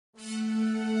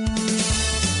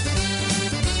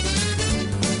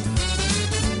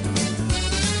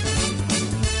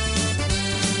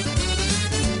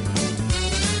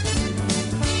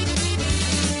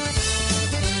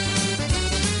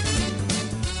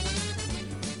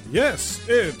Yes,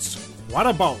 it's What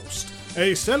a Boast,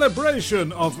 a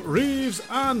celebration of Reeves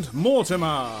and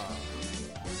Mortimer.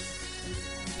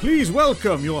 Please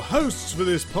welcome your hosts for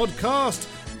this podcast,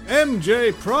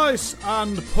 MJ Price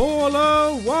and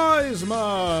Paula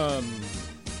Wiseman.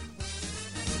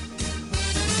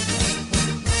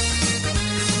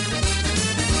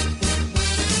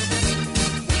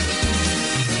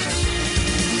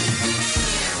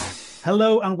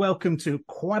 Hello and welcome to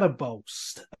Quite a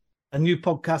Boast, a new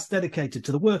podcast dedicated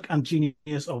to the work and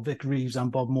genius of Vic Reeves and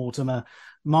Bob Mortimer.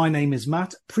 My name is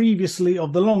Matt, previously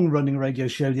of the long-running radio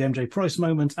show The MJ Price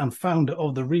Moment and founder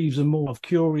of the Reeves and More of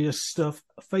Curious Stuff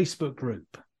Facebook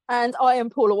group. And I am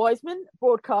Paula Wiseman,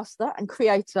 broadcaster and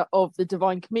creator of the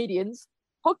Divine Comedians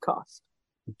podcast.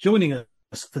 Joining us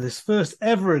for this first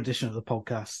ever edition of the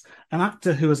podcast, an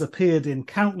actor who has appeared in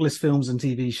countless films and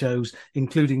TV shows,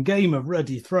 including Game of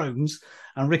Ruddy Thrones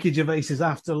and Ricky Gervais's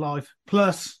Afterlife,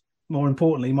 plus, more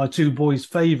importantly, my two boys'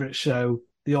 favourite show,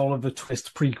 the Oliver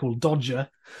Twist prequel Dodger.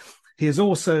 He has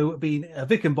also been a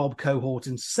Vic and Bob cohort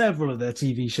in several of their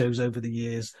TV shows over the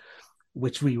years,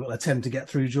 which we will attempt to get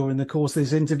through during the course of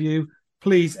this interview.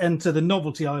 Please enter the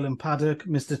Novelty Island paddock,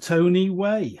 Mr. Tony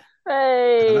Way.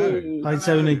 Hey! Hello. Hi,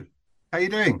 Tony. How are you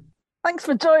doing? Thanks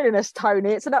for joining us,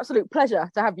 Tony. It's an absolute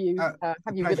pleasure to have you with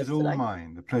us today.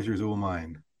 The pleasure is all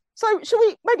mine. So, shall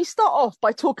we maybe start off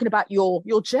by talking about your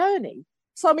journey?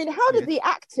 So, I mean, how did the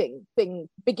acting thing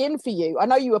begin for you? I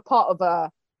know you were part of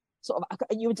a sort of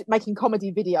you were making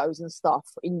comedy videos and stuff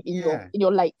in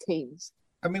your late teens.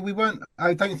 I mean, we weren't.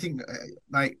 I don't think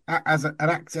as an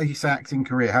actor, you say acting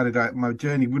career. My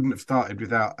journey wouldn't have started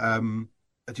without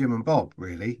Jim and Bob,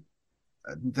 really.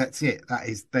 That's it.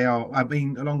 They are. I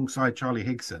mean, alongside Charlie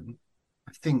Higson,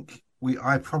 I think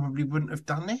I probably wouldn't have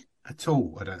done it at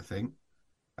all. I don't think.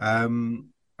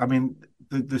 I mean,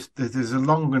 there's a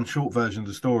long and short version of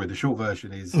the story. The short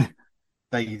version is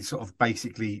they sort of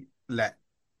basically let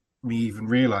me even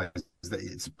realise that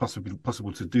it's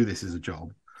possible to do this as a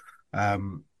job,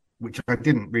 which I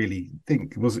didn't really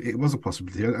think it was a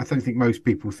possibility. I don't think most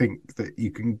people think that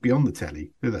you can be on the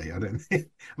telly, do they? I don't think.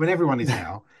 I mean, everyone is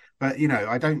now. But,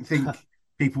 I don't think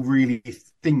people really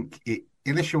think it,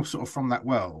 unless you're sort of from that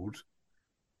world,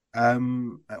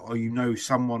 or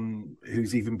someone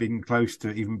who's even been close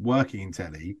to even working in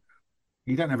telly,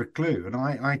 you don't have a clue. And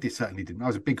I certainly didn't. I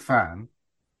was a big fan.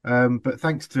 But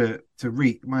thanks to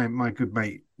my good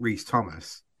mate, Rhys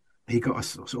Thomas, he got us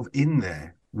sort of in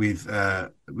there with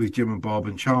Jim and Bob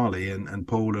and Charlie and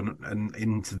Paul and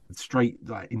into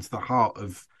the heart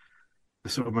of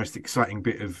the sort of most exciting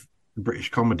bit of the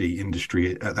British comedy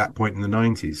industry at that point in the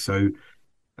 90s. So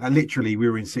literally we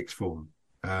were in sixth form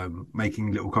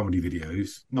making little comedy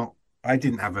videos. I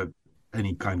didn't have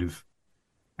any kind of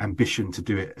ambition to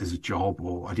do it as a job,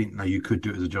 or I didn't know you could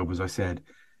do it as a job, as I said.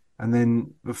 And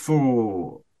then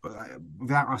without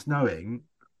us knowing,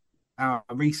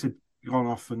 Rhys had gone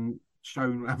off and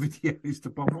shown our videos to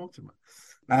Bob Mortimer.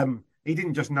 He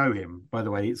didn't just know him, by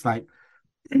the way. It's like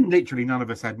literally none of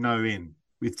us had no in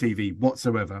with TV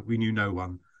whatsoever. We knew no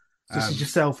one. This is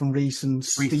yourself and Rhys and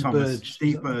Steve Burge.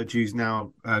 Steve Burge, who's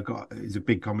now is a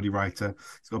big comedy writer.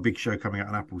 He's got a big show coming out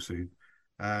on Apple soon.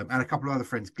 And a couple of other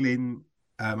friends, Glyn,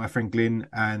 my friend Glyn,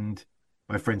 and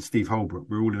my friend Steve Holbrook.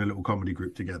 We're all in a little comedy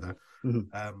group together.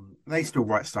 Mm-hmm. They still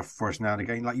write stuff for us now and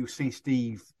again. Like you'll see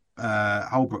Steve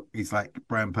Holbrook is like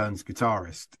Brian Pern's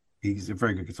guitarist. He's a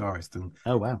very good guitarist. And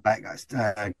oh, wow.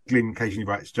 Glyn occasionally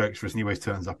writes jokes for us and he always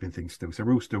turns up in things still. So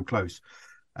we're all still close.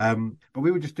 But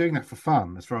we were just doing that for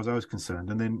fun as far as I was concerned.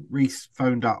 And then Rhys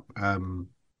phoned up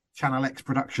Channel X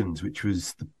Productions, which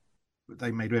was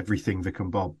they made everything Vic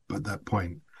and Bob at that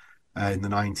point in the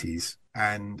 90s,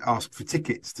 and asked for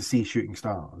tickets to see Shooting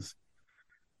Stars.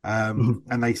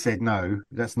 And they said, no,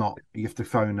 that's not, you have to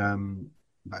phone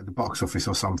like the box office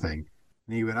or something.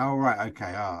 And he went, oh, right,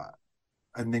 okay.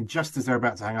 And then just as they're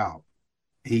about to hang up,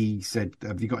 he said,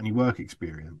 have you got any work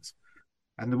experience?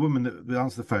 And the woman that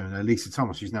answered the phone, Lisa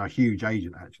Thomas, she's now a huge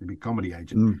agent, actually, a big comedy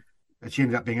agent. And she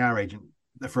ended up being our agent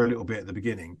for a little bit at the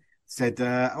beginning. Said,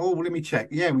 well, let me check.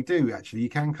 Yeah, we do, actually. You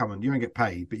can come and you won't get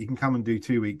paid, but you can come and do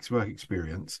 2 weeks work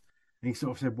experience. And he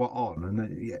sort of said, what on? And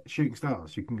then, Shooting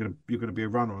Stars. You're going to be a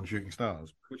runner on Shooting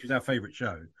Stars, which is our favourite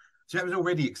show. So that was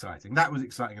already exciting. That was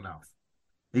exciting enough.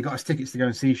 He got us tickets to go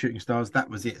and see Shooting Stars. That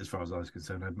was it, as far as I was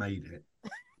concerned. I'd made it.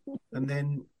 And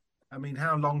then, I mean,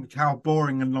 how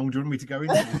boring and long do you want me to go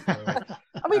into this?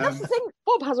 I mean, that's the thing.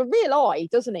 Bob has a real eye,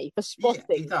 doesn't he, for spotting?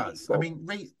 Yeah, he does. People. I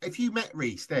mean, if you met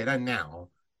Rhys then and now,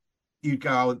 you'd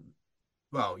go,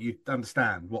 well, you'd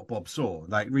understand what Bob saw.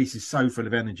 Like, Rhys is so full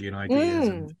of energy and ideas.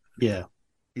 And yeah,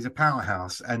 he's a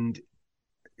powerhouse. And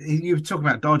you were talking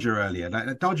about Dodger earlier.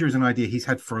 Like Dodger is an idea he's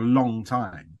had for a long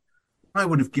time. I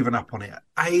would have given up on it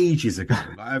ages ago.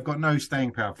 Like, I've got no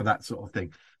staying power for that sort of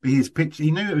thing. But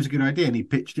he knew it was a good idea, and he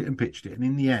pitched it. And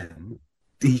in the end,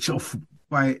 he sort of,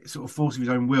 by sort of force of his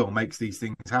own will, makes these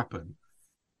things happen.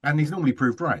 And he's normally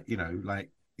proved right.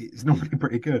 Like it's normally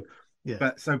pretty good. Yeah.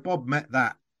 But so Bob met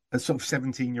that, a sort of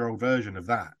 17-year-old version of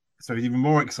that. So he's even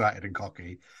more excited and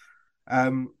cocky.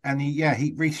 And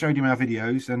he re-showed him our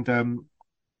videos,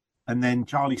 and then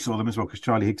Charlie saw them as well, because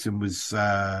Charlie Higson was,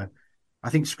 I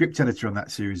think, script editor on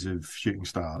that series of Shooting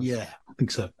Stars. Yeah, I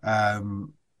think so. I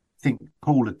think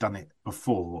Paul had done it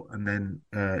before, and then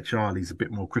Charlie's a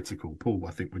bit more critical. Paul,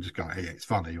 I think, would just go, "Hey, it's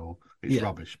funny," or "It's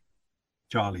rubbish."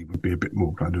 Charlie would be a bit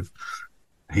more kind of,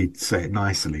 he'd say it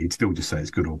nicely. He'd still just say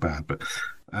it's good or bad, but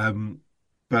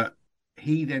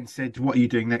he then said, "What are you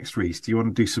doing next, Reese? Do you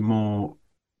want to do some more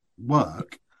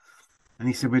work?" And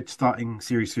he said, "We're starting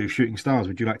series 3 of Shooting Stars.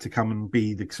 Would you like to come and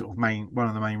be the sort of one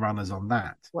of the main runners on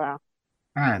that?" Wow.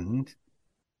 And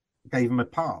gave him a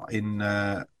part in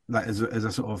like as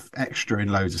a sort of extra in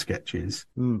loads of sketches.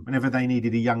 Whenever they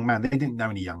needed a young man, they didn't know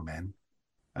any young men,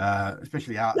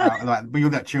 especially out like we all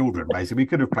got children. Basically, we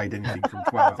could have played anything from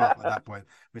 12 up at that point.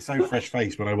 We're so fresh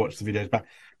faced when I watched the videos back.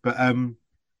 But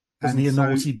wasn't he a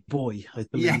naughty boy? I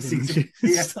believe. Yes,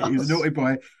 he was a naughty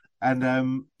boy.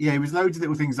 And it was loads of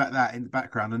little things like that in the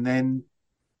background. And then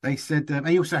they said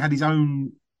he also had his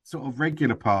own sort of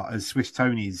regular part as Swiss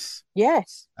Tony's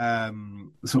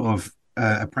sort of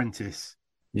apprentice,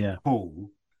 Paul.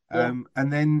 And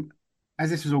then as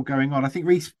this was all going on, I think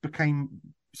Reese became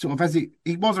sort of,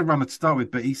 he was a runner to start with,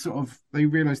 but they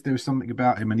realised there was something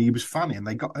about him and he was funny, and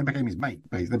they became his mate.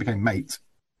 They became mates.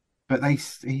 But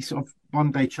he sort of,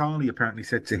 one day Charlie apparently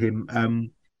said to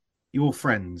him, "Your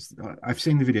friends, I've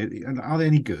seen the video. Are they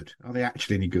any good? Are they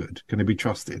actually any good? Can they be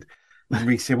trusted?" And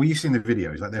Reese said, "Well, you've seen the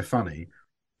videos, like they're funny."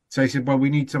 So he said, "Well, we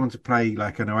need someone to play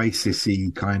like an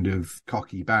Oasis-y kind of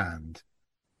cocky band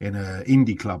in an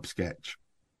indie club sketch.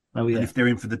 Oh yeah. And if they're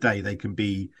in for the day,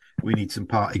 we need some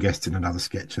party guests in another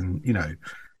sketch." And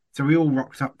so we all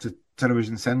rocked up to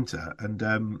Television Centre, and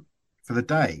for the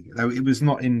day, though it was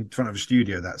not in front of a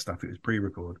studio, that stuff, it was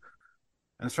pre-record.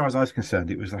 And as far as I was concerned,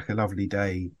 it was like a lovely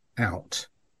day out,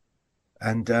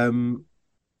 and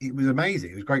it was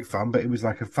amazing. It was great fun, but it was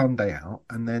like a fun day out.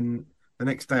 And then the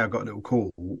next day I got a little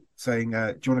call saying, "Do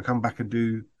you want to come back and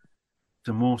do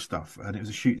some more stuff?" And it was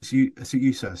a Suit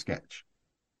You Sir sketch,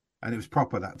 and it was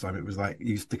proper that time. It was like,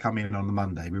 you used to come in on the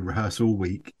Monday, we rehearse all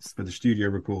week for the studio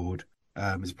record.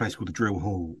 There's a place called the Drill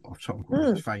Hall off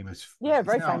Tottenham. It's famous. Yeah,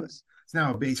 very famous.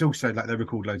 But it's also like they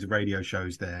record loads of radio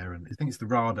shows there, and I think it's the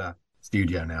RADA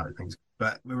studio now, I think.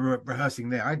 But we were rehearsing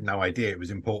there. I had no idea it was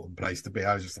an important place to be.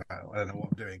 I was just like, I don't know what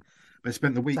I'm doing. But I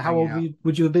spent the week. So how old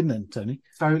would you have been then, Tony?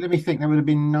 So let me think. That would have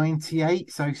been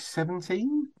 98, so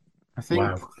 17, I think.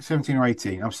 Wow. 17 or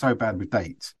 18. I'm so bad with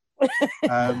dates.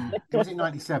 It was in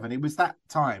 97. It was that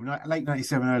time, late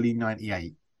 97, early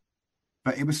 98.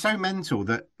 But it was so mental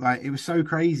that, like, it was so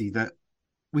crazy that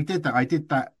we did that. I did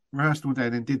that, rehearsed all day,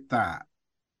 and then did that.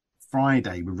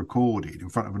 Friday, we recorded in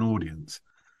front of an audience.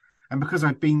 And because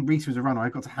Reese was a runner, I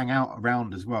got to hang out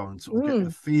around as well and sort of get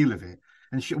the feel of it.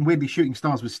 And weirdly, Shooting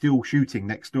Stars was still shooting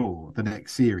next door, the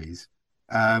next series.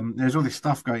 There's all this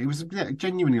stuff going. It was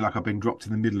genuinely like I've been dropped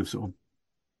in the middle of sort of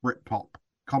Britpop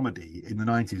comedy in the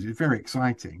 90s. It was very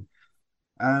exciting.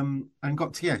 And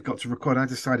got to record. I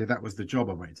decided that was the job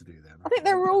I wanted to do then. I think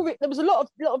there was a lot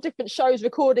of different shows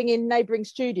recording in neighbouring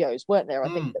studios, weren't there? I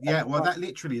think.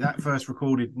 That first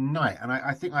recorded night, and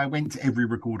I think I went to every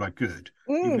record I could,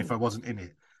 even if I wasn't in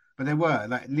it. But there were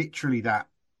literally that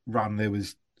run. There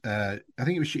was I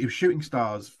think it was Shooting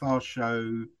Stars, Fast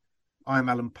Show, I'm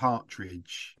Alan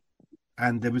Partridge,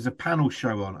 and there was a panel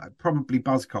show on, probably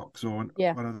Buzzcocks or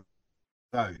one of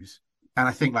those. And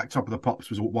I think like Top of the Pops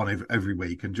was one every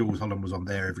week, and Jules Holland was on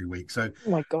there every week. So oh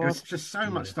my God, there was just so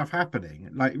much stuff happening,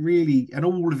 like really, and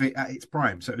all of it at its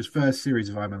prime. So it was first series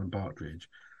of I'm Alan Partridge.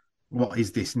 What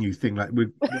is this new thing? Like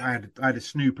I had to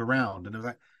snoop around, and it was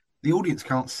like the audience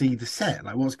can't see the set.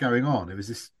 Like what's going on? It was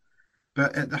this,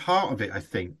 but at the heart of it, I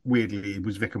think weirdly, it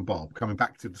was Vic and Bob. Coming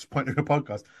back to this point of the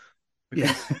podcast,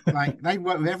 because like they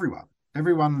worked with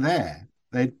everyone there.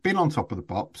 They'd been on Top of the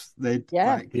Pops.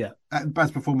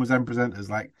 As performers and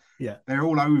presenters, they're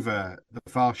all over the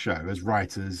Fast Show as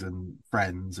writers and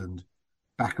friends and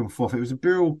back and forth. It was a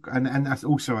real, and that's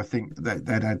also, I think, that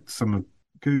they'd had some of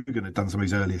Coogan had done some of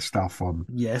his earlier stuff on.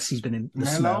 Yes, he's been in The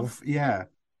Smell. Yeah.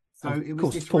 So of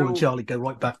course, Paul and Charlie go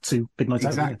right back to Big Night Out.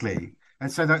 Exactly. And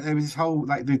so there was this whole,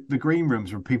 like the green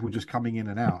rooms were people just coming in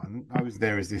and out. And I was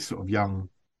there as this sort of young,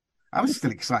 I was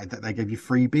still excited that they gave you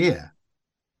free beer.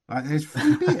 Like, there's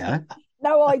free beer.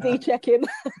 No ID checking.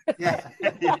 Yeah,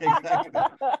 yeah, exactly.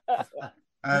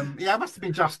 Yeah, I must have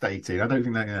been just 18. I don't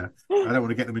think that. Yeah, I don't want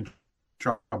to get them in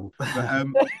trouble. But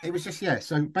it was just, yeah.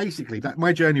 So basically, that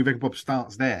my journey with Vic and Bob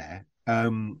starts there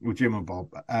with Jim and Bob,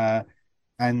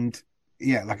 and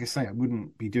yeah, like I say, I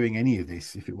wouldn't be doing any of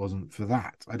this if it wasn't for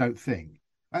that. I don't think.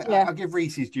 I'll give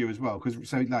Reese his due as well, because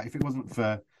so like if it wasn't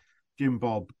for Jim,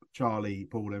 Bob, Charlie,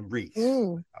 Paul, and Reese,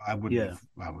 I wouldn't have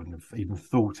even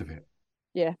thought of it.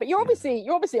 Yeah, but you're obviously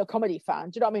a comedy fan.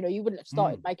 Do you know what I mean? Or you wouldn't have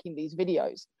started making these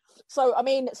videos. So I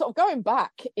mean, sort of going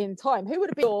back in time, who would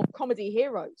have been your comedy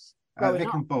heroes?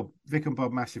 Vic and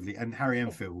Bob massively, and Harry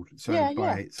Enfield. So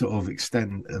by sort of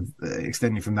extending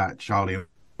from that, Charlie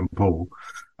and Paul.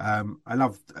 I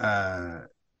loved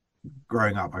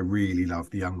growing up. I really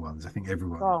loved the young ones. I think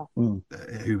everyone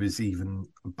who was even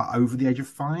over the age of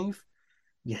 5,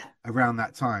 around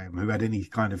that time, who had any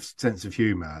kind of sense of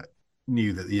humour,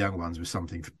 knew that the young ones was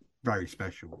something very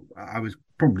special. I was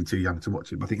probably too young to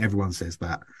watch it, but I think everyone says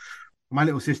that. My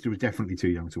little sister was definitely too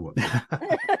young to watch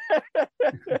it.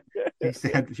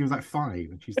 She was like 5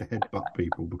 and she used to headbutt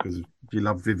people because she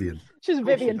loved Vivian. She's a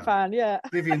Vivian fan, yeah.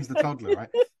 Vivian's the toddler, right?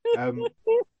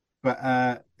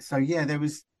 So yeah, there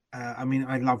was. I mean,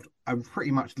 I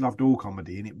pretty much loved all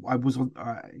comedy, and I was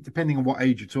depending on what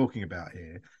age you're talking about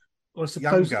here. Well, I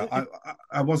suppose younger,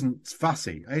 I wasn't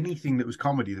fussy. Anything that was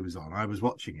comedy that was on, I was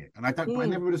watching it, and I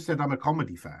never would have said I'm a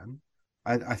comedy fan.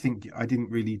 I think I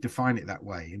didn't really define it that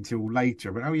way until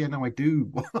later. But I do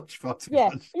watch far too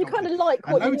much you kind of like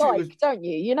what you like, don't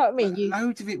you? You know what I mean?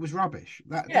 Loads of it was rubbish.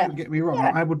 Don't get me wrong.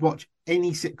 Yeah. I would watch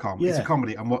any sitcom. Yeah. It's a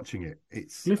comedy. I'm watching it.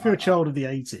 If you're a child of the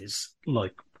 80s,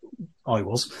 like I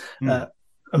was,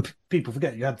 and people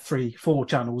forget you had 3-4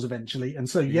 channels eventually, and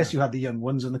so yes, you had the young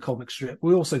ones and the comic strip.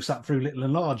 We also sat through Little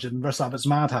and Large and Russ Abbott's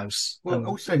Madhouse. Well,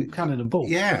 also Cannon and Ball.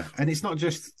 Yeah, and it's not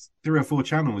just 3 or 4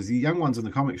 channels. The young ones on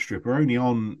the comic strip are only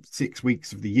on 6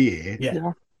 weeks of the year.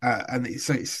 Yeah, and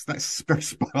that's very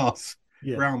sparse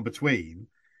round between.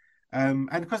 And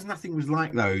because nothing was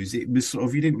like those, it was sort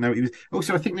of, you didn't know it was.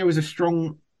 Also, I think there was a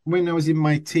strong, when I was in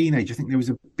my teenage, I think there was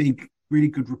a big, really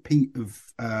good repeat of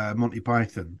Monty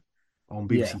Python on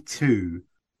BBC Two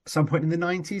at some point in the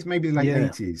 90s, maybe the late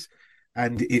 80s.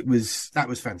 And that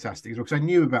was fantastic as well, because I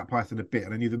knew about Python a bit,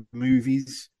 and I knew the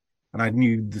movies, and I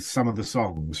knew some of the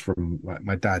songs from like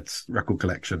my dad's record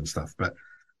collection and stuff. But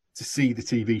to see the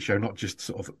TV show, not just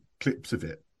sort of clips of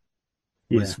it,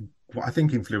 was what I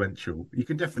think influential. You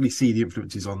can definitely see the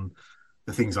influences on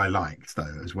the things I liked,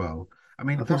 though, as well. I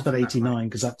mean, I think it's about 89,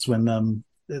 because that's when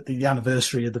the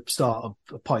anniversary of the start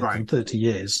of Python, 30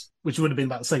 years, which would have been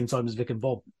about the same time as Vic and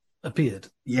Bob appeared.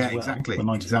 Yeah, well, exactly.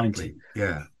 Exactly.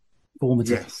 Yeah.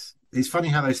 Formative. Yes. It's funny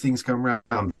how those things come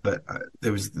around, but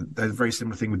there's a very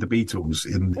similar thing with the Beatles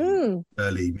in the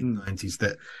early mid-90s,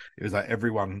 that it was like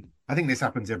everyone, I think this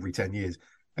happens every 10 years,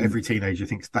 every teenager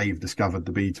thinks they've discovered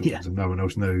the Beatles and no one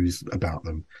else knows about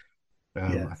them.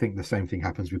 I think the same thing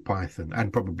happens with Python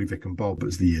and probably Vic and Bob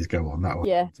as the years go on. That one.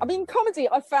 Yeah, I mean, comedy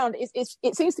I found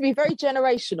it seems to be very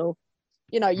generational.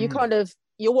 You know, you kind of,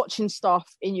 you're watching stuff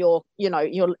in your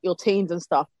teens and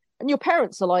stuff, and your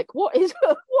parents are like, what are you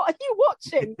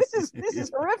watching? This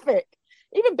is horrific.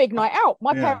 Even Big Night Out,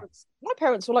 my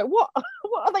parents were like, what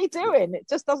are they doing? It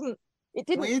just doesn't, it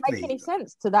didn't make any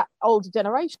sense to that older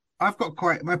generation. My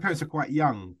parents are quite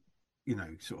young,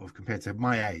 sort of compared to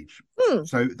my age.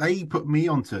 So they put me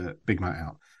onto Big Night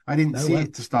Out. I didn't see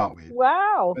it to start with.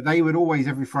 Wow. But they would always,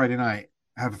 every Friday night,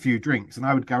 have a few drinks, and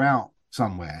I would go out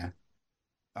somewhere,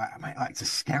 like to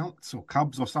Scouts or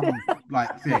Cubs or some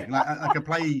like thing, like a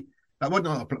play, like what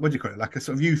do you call it? Like a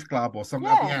sort of youth club or something.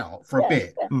 I'd be out for a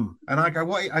bit, and I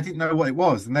go, I didn't know what it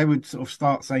was, and they would sort of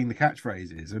start saying the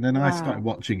catchphrases, and then I started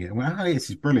watching it and went, oh, this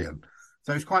is brilliant.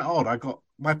 So it's quite odd.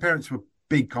 My parents were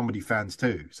big comedy fans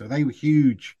too, so they were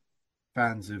huge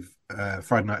fans of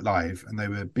Friday Night Live, and they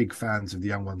were big fans of the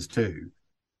young ones too.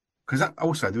 Because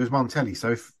also there was one telly,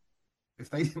 so if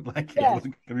they didn't like it, I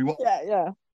wasn't going to be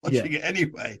watching it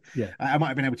anyway. I might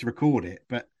have been able to record it,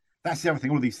 but that's the other thing.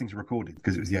 All of these things were recorded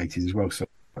because it was the 80s as well, so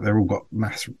they're all got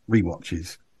mass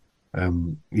rewatches.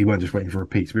 You weren't just waiting for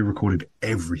repeats. We recorded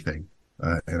everything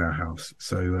in our house.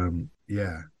 So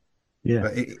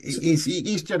but it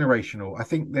is generational. I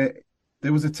think that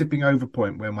there was a tipping over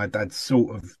point where my dad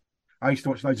I used to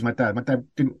watch loads of my dad. My dad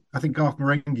didn't. I think Garth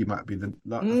Marenghi might be the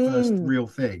first real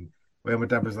thing where my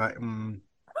dad was like, really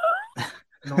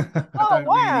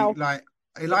like.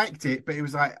 He liked it, but it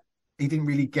was like he didn't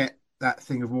really get that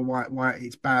thing of why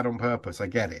it's bad on purpose. I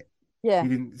get it. Yeah, he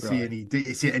didn't see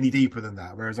it any deeper than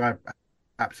that. Whereas I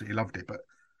absolutely loved it. But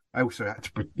I also had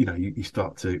to, you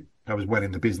start to. I was well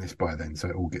in the business by then, so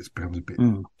it all becomes a bit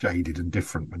jaded and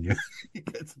different when you, you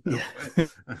get to know it.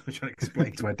 I was trying to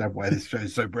explain to my dad why this show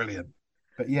is so brilliant.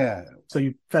 But yeah. So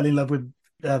you fell in love with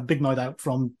Big Night Out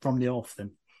from the off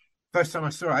then? First time I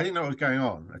saw it, I didn't know what was going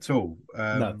on at all.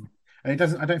 No. And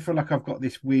I don't feel like I've got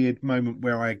this weird moment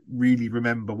where I really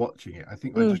remember watching it. I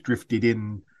think I just drifted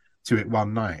in to it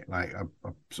one night. Like I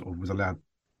sort of was allowed.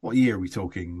 What year are we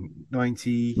talking?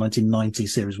 1990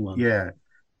 series 1. Yeah.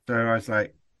 So I was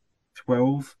like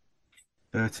 12,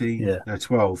 13, yeah. No,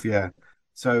 12, yeah.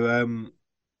 So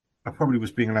I probably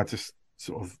was being allowed to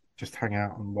sort of just hang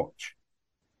out and watch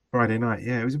Friday night.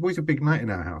 Yeah, it was always a big night in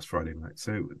our house, Friday night.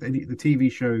 So the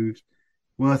TV shows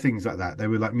were things like that. They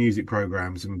were like music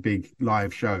programs and big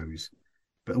live shows,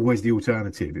 but always the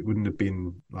alternative. It wouldn't have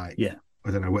been like,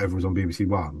 I don't know, whatever was on BBC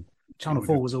One. Channel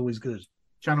 4 was always good.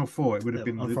 Channel 4, it would have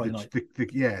been on Friday night.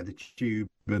 The Tube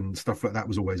and stuff like that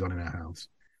was always on in our house.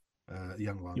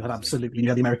 Young ones. You had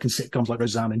the American sitcoms like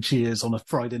Roseanne and Cheers on a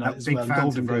Friday night as big well. Fans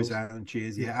Golden of Girls. Roseanne and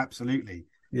Cheers, yeah, absolutely.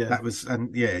 Yeah, that was,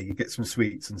 and yeah, you get some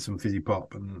sweets and some fizzy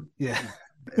pop, and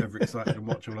ever excited and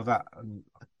watch all of that, and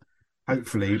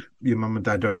hopefully your mum and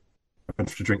dad don't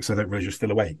have to drink, so they don't realize you're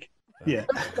still awake. Yeah.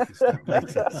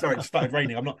 Sorry, it started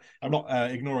raining. I'm not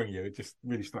ignoring you. It just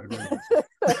really started raining.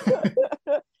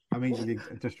 I'm easily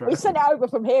distracted. We sent it over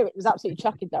from here. It was absolutely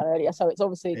chucking down earlier, so it's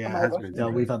obviously come over. Yeah,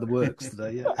 we've had the works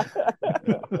today. Yeah.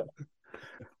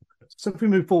 So if we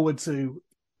move forward to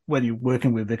when you're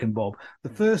working with Vic and Bob, the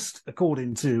first,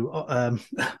 according to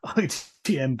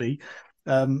ITMB,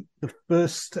 the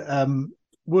first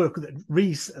work that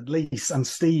Reese, at least, and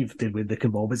Steve did with Vic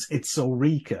and Bob is It's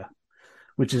Ulrika,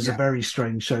 which is a very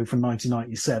strange show from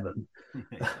 1997.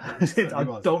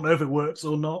 I don't know if it works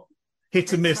or not.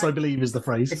 Hit and miss, I believe, is the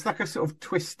phrase. It's like a sort of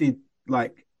twisted,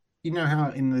 like, you know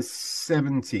how in the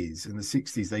 70s and the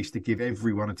 60s they used to give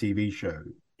everyone a TV show.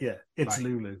 Yeah, It's like,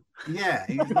 Lulu. Yeah,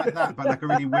 it was like that, but like a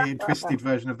really weird, twisted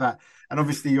version of that. And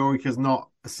obviously, Ulrika's not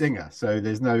a singer, so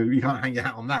you can't hang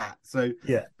out on that. So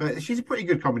yeah, but she's a pretty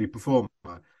good comedy performer.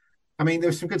 I mean, there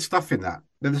was some good stuff in that.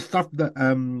 The stuff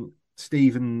that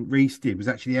Steve and Reese did was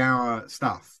actually our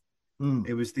stuff.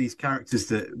 It was these characters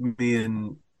that me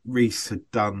and Reese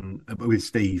had done with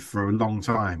Steve for a long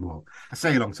time. Well, I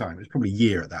say a long time. It was probably a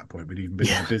year at that point. We'd even been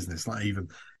in the business, not even.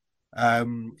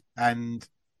 And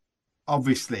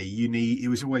obviously, it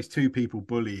was always two people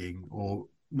bullying or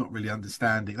not really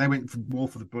understanding. They went more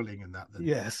for the bullying and that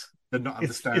than not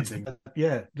understanding.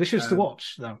 It's vicious to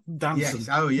watch. Dancing. Yes.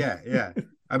 Oh, yeah.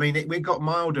 I mean, it got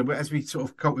milder as we sort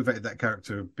of cultivated that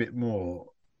character a bit more.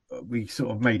 We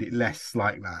sort of made it less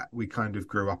like that. We kind of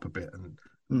grew up a bit,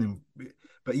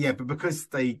 but because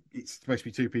it's supposed to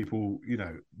be two people,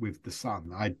 with the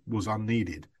son. I was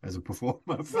unneeded as a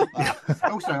performer for that.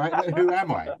 Also, who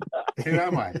am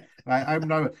I? I'm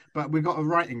no, but we got a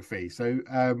writing fee, so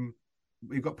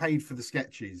we got paid for the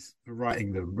sketches for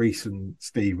writing them. Reese and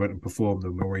Steve went and performed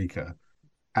them, Ulrika,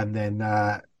 and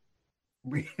then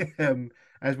we,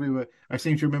 as we were, I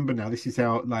seem to remember now. This is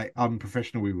how like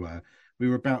unprofessional we were. We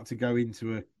were about to go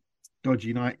into a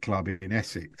dodgy nightclub in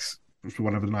Essex for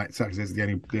one of the nights. Actually, the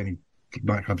only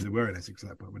nightclubs that were in Essex at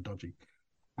that point were dodgy.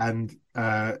 And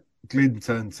Glyn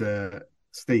turned to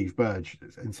Steve Burge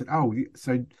and said, "Oh,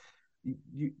 so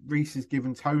Reese has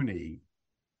given Tony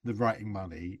the writing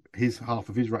money, his half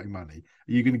of his writing money.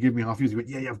 Are you going to give me half yours?" He went,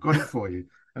 "Yeah, I've got it for you."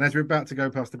 And as we're about to go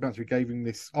past the bounce, we gave him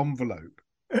this envelope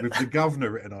with the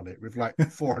governor written on it, with like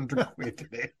 400 quid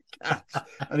in it, cash.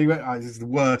 And he went, "Oh, this is the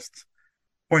worst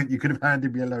point. You could have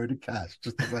handed me a load of cash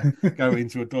just to go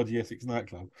into a dodgy Essex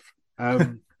nightclub."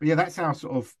 But yeah, that's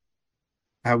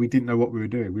how we didn't know what we were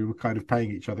doing. We were kind of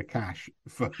paying each other cash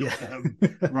for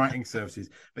writing services.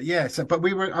 But yeah,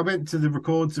 I went to the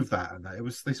records of that, and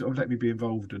they sort of let me be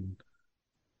involved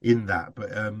in that.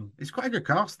 But it's quite a good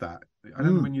cast. That I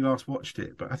don't know when you last watched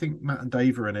it, but I think Matt and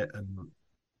Dave are in it. And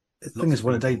I think it's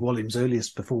one of Dave Williams'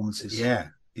 earliest performances. Yeah.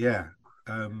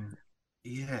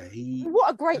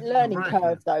 What a great learning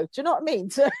curve, though. Do you know what I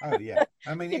mean? Oh yeah,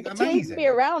 I mean, it's amazing. To be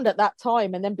around at that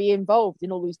time and then be involved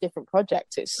in all these different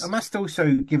projects. I must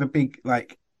also give a big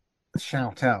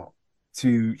shout out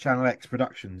to Channel X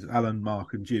Productions, Alan,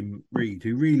 Mark, and Jim Reed,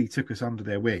 who really took us under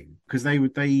their wing, because they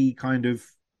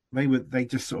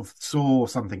just sort of saw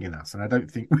something in us, and I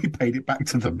don't think we paid it back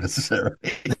to them necessarily.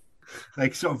 They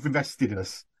sort of invested in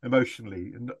us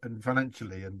emotionally and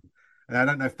financially, and I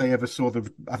don't know if they ever saw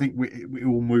I think we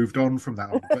all moved on from that,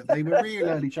 but they were real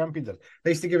early champions.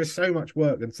 They used to give us so much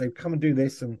work and say, "Come and do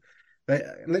this." And they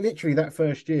literally that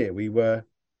first year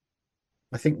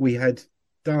I think we had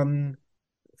done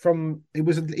within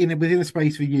the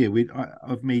space of a year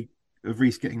of me of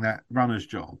Reese getting that runner's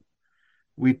job,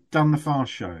 we'd done the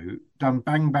Fast Show, done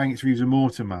Bang Bang, It's Reeves and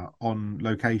Mortimer on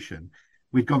location.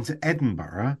 We'd gone to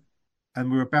Edinburgh,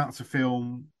 and we were about to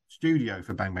film studio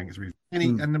for Bang Bang, It's Reeves.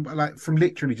 And like from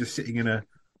literally just sitting in a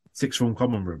sixth form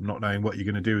common room, not knowing what you're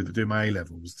going to do with my A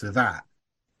levels, to that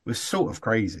was sort of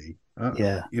crazy.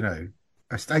 You know,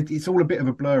 it's all a bit of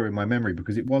a blur in my memory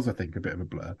because it was, I think, a bit of a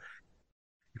blur.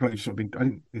 Just sort of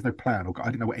there's no plan, or I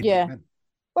didn't know what anything meant.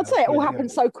 I'd say it all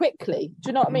happened so quickly. Do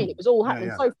you know what I mean? It was all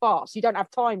happening so fast. You don't have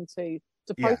time to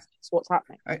process what's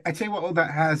happening. I tell you what, all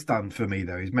that has done for me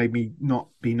though is made me not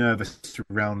be nervous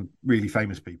around really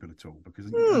famous people at all, because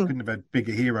I couldn't have had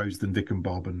bigger heroes than Vic and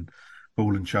Bob and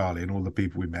Paul and Charlie and all the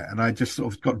people we met, and I just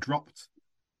sort of got dropped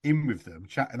in with them,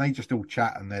 chat, and they just all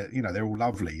chat, and they're all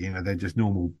lovely. You know, they're just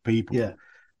normal people. Yeah.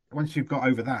 Once you've got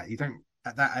over that, you don't,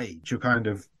 at that age, you're kind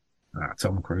of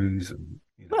Tom Cruise and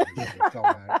Tom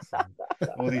Hanks and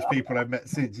all these people I've met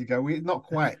since. You go, we're not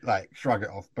quite like shrug it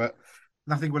off, but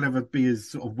nothing will ever be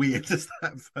as sort of weird as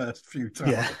that first few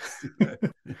times. Yeah.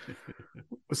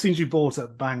 Since you brought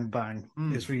up Bang Bang,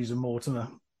 It's Reeves and Mortimer,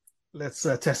 let's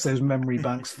test those memory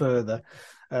banks further.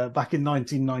 Back in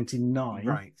 1999.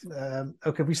 Right.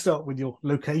 Okay, we start with your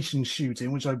location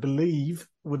shooting, which I believe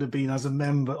would have been as a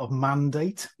member of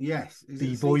Mandate. Yes.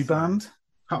 The boy band.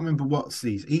 Can't remember what's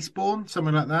these. Eastbourne,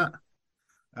 something like that.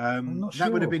 I'm not sure.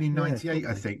 That would have been in 98,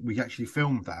 I think. We actually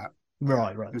filmed that.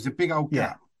 Right. It was a big old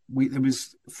gap. It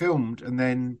was filmed, and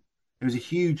then there was a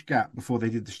huge gap before they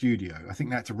did the studio. I think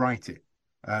they had to write it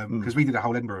because we did a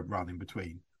whole Edinburgh run in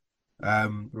between.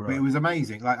 But it was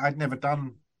amazing. Like, I'd never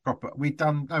done proper. We'd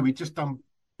just done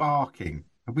Barking.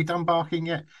 Have we done Barking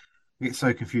yet? I get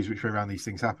so confused which way around these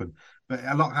things happen. But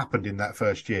a lot happened in that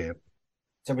first year.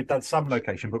 So we'd done some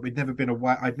location, but we'd never been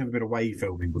away. I'd never been away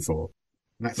filming before.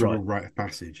 And that's a real rite of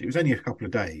passage. It was only a couple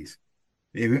of days.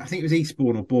 I think it was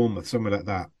Eastbourne or Bournemouth, somewhere like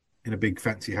that, in a big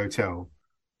fancy hotel.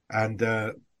 And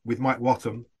with Mike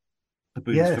Wattham, the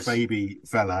Boots for Baby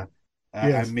fella,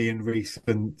 and me and Reese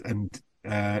and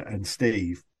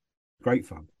Steve. Great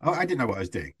fun. Oh, I didn't know what I was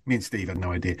doing. Me and Steve had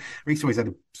no idea. Reese always had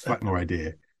a slight more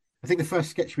idea. I think the first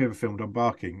sketch we ever filmed on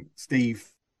Barking, Steve,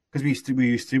 because we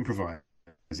used to improvise.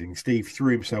 Steve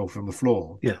threw himself on the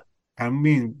floor. Yeah. And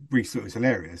me and Reese thought it was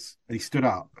hilarious. And he stood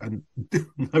up and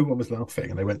no one was laughing.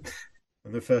 And they went,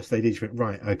 and the first they did, she went,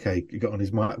 right, okay. He got on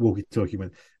his walkie-talkie,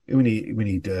 went, we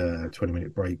need a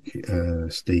 20-minute break.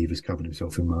 Steve has covered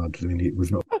himself in mud.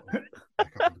 We've not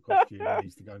back up the costume. He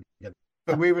needs to go and get.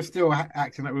 But we were still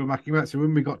acting like we were mucking about. So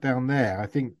when we got down there, I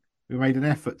think we made an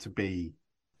effort to be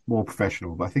more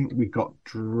professional. But I think we got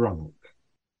drunk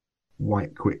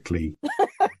quite quickly.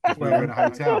 We were in a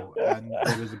hotel and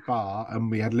there was a bar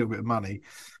and we had a little bit of money.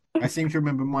 I seem to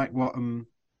remember Mike Wattham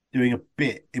doing a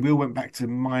bit. We all went back to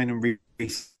mine and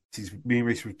Reese. Me and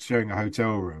Reese were sharing a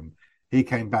hotel room. He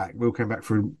came back. We all came back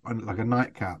for like a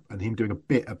nightcap, and him doing a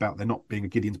bit about there not being a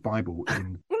Gideon's Bible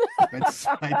in the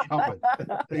bedside cupboard.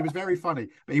 He was very funny,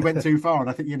 but he went too far, and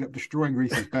I think he ended up destroying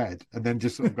Reese's bed, and then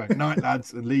just sort of going "night,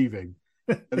 lads," and leaving.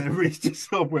 And then Reese just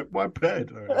sort of went, "My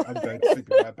bed." I'm going to sleep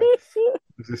in my bed. It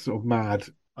was just sort of mad.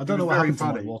 I don't know what happened to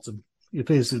Mike Wattham. He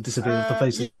appears to have disappeared off the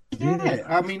face of yeah.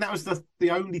 I mean, that was the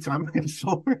only time I ever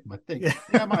saw him, I think. Yeah,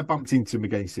 I might have bumped into him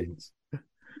again since.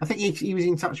 I think he was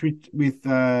in touch with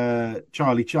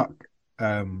Charlie Chuck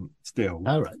still.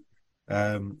 All right.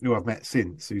 Who I've met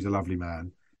since, who's a lovely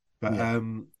man. But I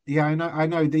know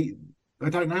I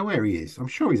don't know where he is. I'm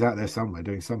sure he's out there somewhere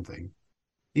doing something.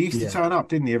 He used to turn up,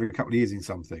 didn't he, every couple of years in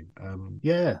something.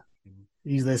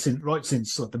 He's there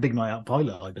since like, the Big Night Out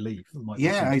pilot, I believe.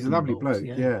 He's a lovely bloke.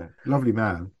 Yeah, lovely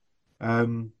man.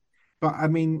 But I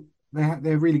mean,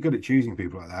 they're really good at choosing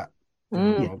people like that.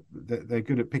 They're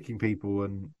good at picking people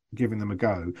and giving them a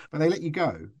go, but they let you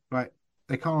go. Like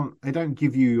they don't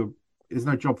give you. There's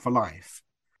no job for life.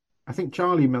 I think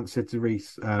Charlie once said to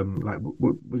Reese, like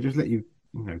we'll just let you,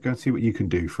 go and see what you can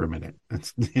do for a minute.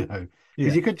 It's,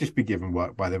 because you could just be given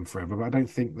work by them forever. But I don't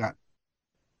think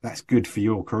that's good for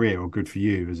your career or good for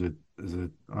you as a.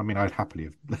 I mean, I'd happily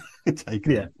have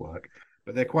taken that work,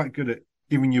 but they're quite good at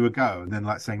giving you a go and then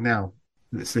like saying, now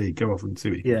let's see, go off and see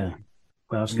what you can do.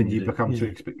 Well, and you become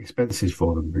too expensive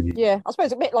for them. Yeah, I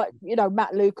suppose a bit like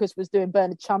Matt Lucas was doing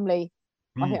Bernard Chumley.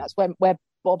 I think that's where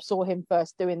Bob saw him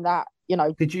first doing that.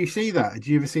 Did you see that? Did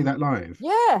you ever see that live?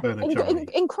 Yeah,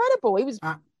 incredible. He was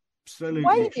absolutely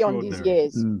way beyond his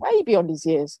years. Way beyond his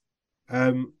years.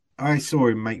 I saw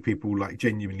him make people like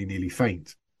genuinely nearly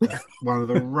faint. One of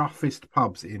the roughest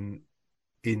pubs in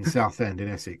Southend in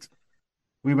Essex.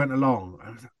 We went along.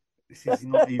 This is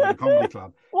not even a comedy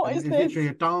club. What is this? Literally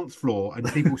a dance floor, and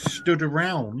people stood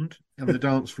around on the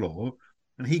dance floor,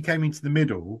 and he came into the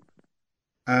middle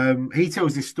He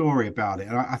tells this story about it,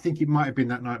 and I think it might have been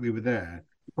that night we were there,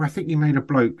 where I think he made a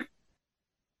bloke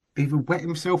either wet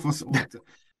himself or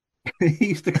he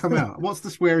used to come out. What's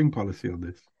the swearing policy on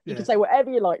this? You can say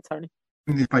whatever you like, Tony.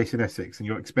 In this place in Essex, and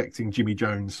you're expecting Jimmy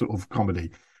Jones sort of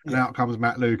comedy, and out comes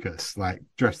Matt Lucas, like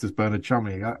dressed as Bernard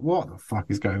Chumley. Like, what the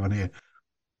fuck is going on here?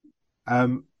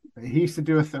 He used to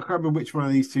do I can't remember which one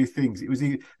of these two things. There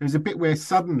was a bit where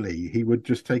suddenly he would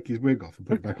just take his wig off and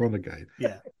put it back on again.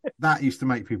 Yeah, that used to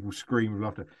make people scream with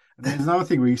laughter. And there's another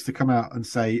thing where he used to come out and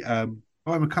say, "Oh,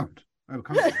 I'm a cunt. I'm a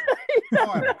cunt.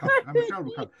 Oh, I'm a cunt. I'm a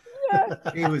terrible cunt." Yeah.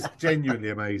 He was genuinely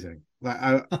amazing.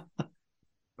 Like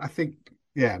I think,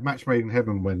 yeah, match made in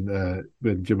heaven when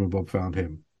Jim and Bob found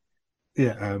him.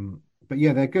 Yeah. But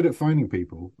yeah, they're good at finding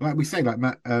people. Like we say, like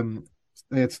Matt,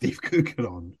 they had Steve Coogan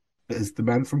on as the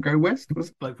man from Go West.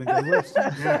 Was Bloke from Go West.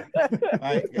 Yeah.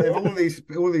 Like, all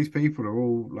these people are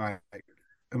all like,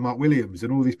 and Mark Williams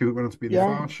and all these people went on to be in the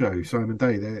Fast Show, Simon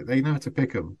Day. They know how to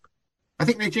pick them. I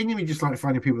think they genuinely just like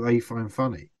finding people they find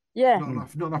funny. Yeah.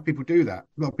 Not enough people do that.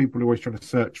 A lot of people are always trying to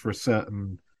search for a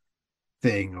certain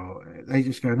thing, or they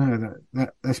just go, no,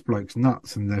 that bloke's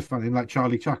nuts, and they're funny. Like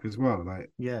Charlie Chuck as well. Like,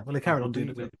 yeah, well, they carried on doing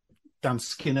it with Dan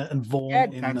Skinner and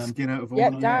Vaughan. Yeah, Dan Skinner, Vaughan,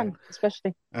 yeah, Dan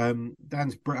especially. Dan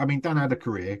had a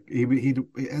career. He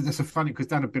that's a funny because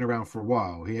Dan had been around for a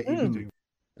while. He was doing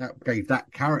that, gave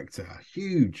that character a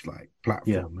huge like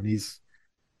platform, and he's.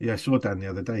 Yeah, I saw Dan the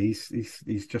other day.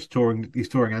 He's just touring. He's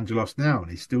touring Angelos now, and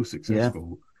he's still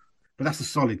successful. Yeah. But that's a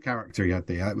solid character he had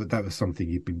there. That was something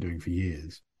he'd been doing for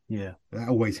years. Yeah, that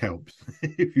always helps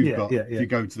if if you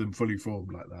go to them fully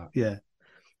formed like that. Yeah,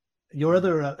 your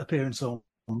other appearance on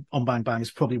Bang Bang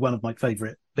is probably one of my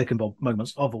favourite Vic and Bob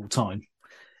moments of all time.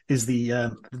 Is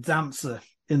the dancer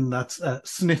in that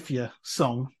Sniff Ya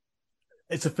song.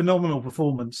 It's a phenomenal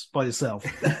performance by yourself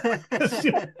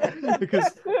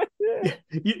because.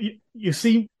 You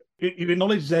seem you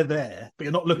acknowledge they're there, but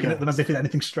you're not looking at them as if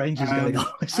anything strange is going on.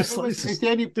 It's just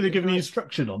did they give me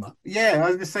instruction on that? Yeah, I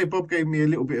was going to say Bob gave me a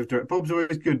little bit of direction. Bob's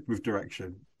always good with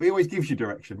direction. But he always gives you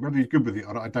direction. Whether he's good with it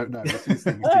or not, I don't know. That's his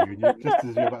things to you, and just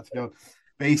as you're about to go on.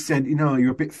 But he said,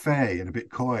 you're a bit fey and a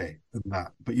bit coy and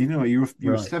that, but you're a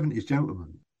 70s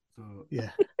gentleman. So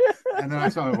yeah. And then I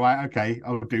thought, right, okay,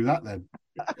 I'll do that then.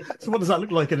 So what does that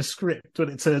look like in a script when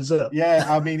it turns up? Yeah,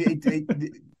 I mean,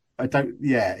 I don't.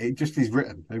 Yeah, it just is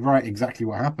written. They write exactly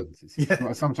what happens.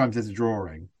 Sometimes there's a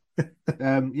drawing. That's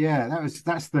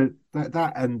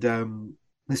that and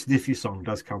the Sniff Ya song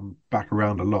does come back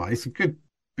around a lot. It's a good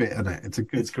bit, isn't it?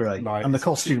 It's great, and the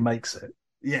costume makes it.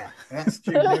 Yeah, that's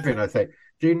June Nevin, I think.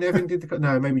 June Nevin did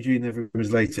maybe June Nevin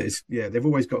was later. They've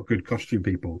always got good costume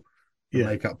people,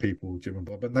 makeup people, Jim and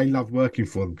Bob, and they love working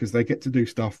for them because they get to do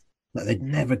stuff that they'd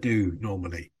never do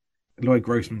normally. Lloyd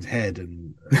Grossman's head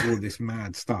and all this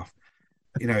mad stuff.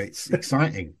 It's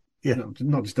exciting. Yeah.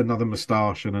 Not just another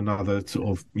moustache and another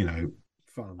sort of,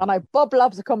 fun. I know Bob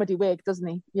loves a comedy wig, doesn't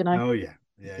he? Oh yeah.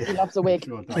 He loves a wig.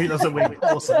 Sure he loves a wig.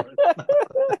 Also.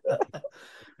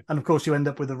 And of course, you end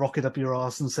up with a rocket up your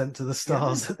arse and sent to the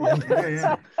stars at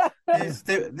the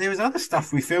end. There was other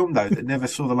stuff we filmed though that never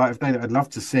saw the light of day that I'd love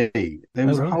to see. There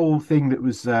was a whole thing that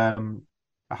was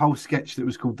a whole sketch that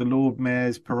was called the Lord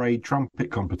Mayor's Parade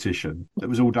Trumpet Competition that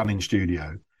was all done in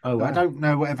studio. Oh, wow. I don't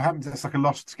know whatever happened. That's like a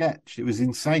lost sketch. It was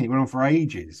insane. It went on for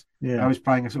ages. Yeah. I was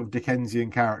playing a sort of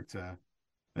Dickensian character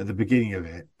at the beginning of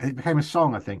it. It became a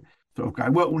song, I think. Sort of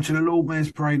going, welcome to the Lord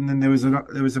Mayor's Parade, and then there was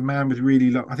a man with really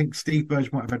long. I think Steve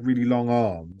Burge might have had really long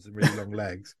arms and really long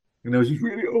legs, and there was this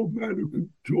really old man who could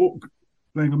talk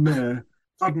playing a mayor.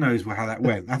 God knows how that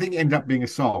went. I think it ended up being a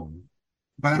song.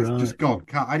 But that's just gone.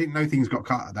 Cut. I didn't know things got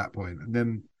cut at that point. And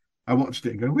then I watched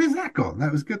it and go, where's that gone?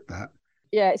 That was good, that.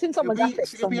 Yeah, it's in someone's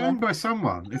attic It'll be owned by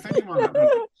someone. If anyone...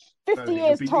 50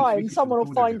 years' time, someone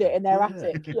will find it in their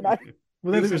attic, Well,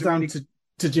 then it was down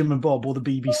to Jim and Bob or the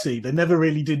BBC. They never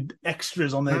really did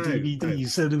extras on their DVDs,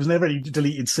 so there was never any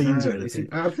deleted scenes or anything.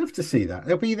 I'd love to see that.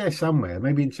 They'll be there somewhere,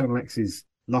 maybe in Channel X's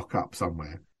lockup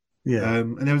somewhere. Yeah.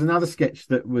 And there was another sketch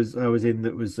that I was in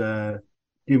that was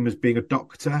Jim was being a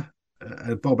doctor.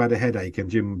 Bob had a headache and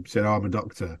Jim said, I'm a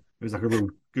doctor. It was like a real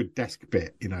good desk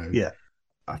bit, Yeah.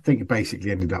 I think it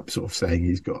basically ended up sort of saying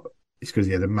it's because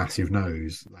he had a massive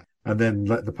nose. And then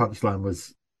like the punchline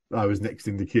was I was next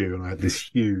in the queue and I had this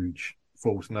huge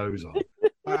false nose on.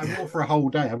 I wore for a whole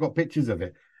day. I've got pictures of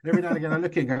it. And every now and again I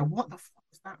look at it and go, what the fuck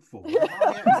was that for? Oh, yeah,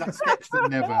 it was that sketch that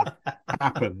never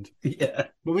happened. Yeah.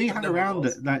 But we hung around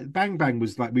it. Like Bang Bang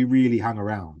was like we really hung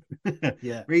around.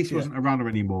 Yeah. Reese wasn't a runner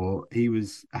anymore. He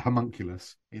was a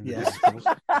homunculus in the discourse.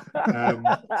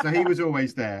 So he was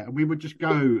always there, and we would just go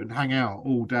and hang out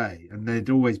all day. And there'd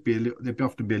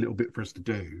often be a little bit for us to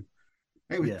do.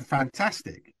 It was Yeah.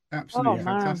 fantastic, absolutely Oh, man.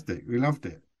 fantastic. We loved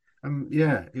it.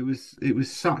 Yeah, it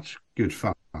was such good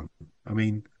fun. I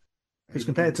mean, Because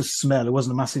compared to Smell, it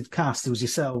wasn't a massive cast. It was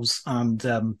yourselves and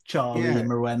Charlie yeah, and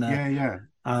Rowena yeah.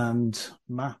 and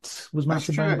Matt. Was Matt That's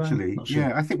in true, Bang Bang? actually. Not sure.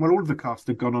 Yeah, I think all of the cast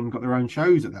had gone on and got their own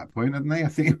shows at that point, hadn't they? I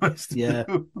think most of Yeah,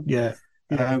 them. yeah,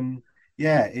 yeah.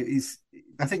 Yeah, it is.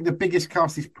 I think the biggest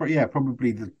cast is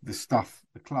probably the stuff,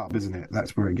 the club, isn't it?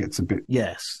 That's where it gets a bit.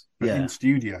 Yes, But yeah. in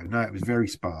studio, no, it was very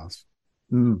sparse.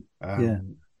 Mm, yeah.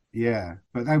 Yeah,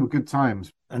 but they were good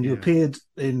times. And you appeared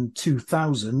in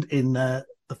 2000 in the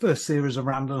first series of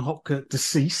Randall Hopkirk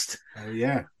Deceased Oh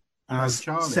yeah, as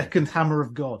Charlie. Second Hammer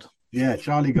of God. Yeah,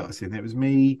 Charlie got us in. It was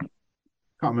me.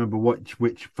 Can't remember which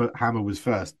hammer was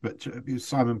first, but it was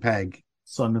Simon Pegg.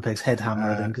 Simon Pegg's head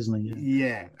hammer, I think, isn't he?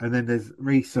 Yeah, and then there's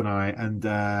Reese and I and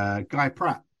Guy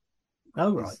Pratt.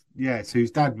 Oh, right. Yes,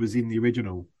 whose dad was in the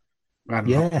original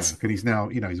Randall Yes. Hopkirk, and he's now,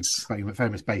 he's a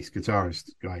famous bass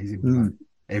guitarist guy. He's in like,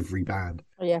 every band.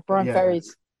 Oh, yeah, Brian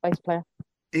Ferry's bass player.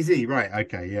 Is he? Right,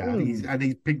 okay, yeah. He's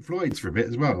Pink Floyd's for a bit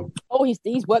as well. Oh,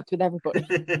 he's worked with everybody.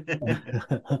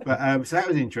 But so that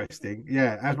was interesting.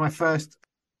 Yeah, as my first,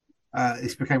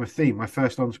 this became a theme. My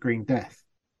first on-screen death.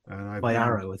 By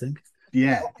arrow, I think.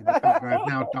 Yeah, I've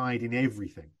now died in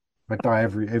everything. I die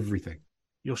everything.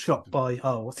 You're shot by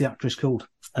what's the actress called?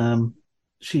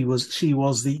 She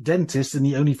was the dentist in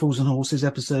the Only Fools and Horses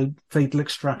episode Fatal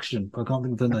Extraction. I can't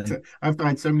think of the name. I've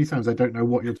died so many times I don't know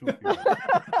what you're talking about.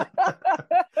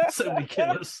 So many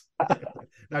killers.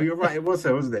 No, you're right. It was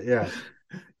so, wasn't it? Yeah.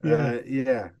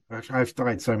 Yeah. I've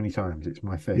died so many times. It's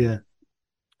my thing. Yeah.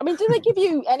 I mean, do they give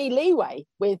you any leeway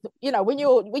with, when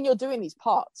you're doing these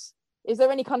parts? Is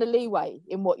there any kind of leeway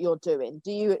in what you're doing?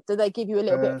 Do they give you a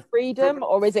little bit of freedom,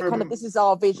 or is it kind of, this is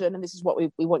our vision and this is what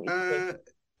we want you to do?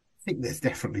 I think there's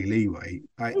definitely leeway.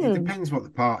 It depends what the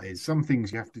part is. Some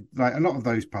things you have to, like, a lot of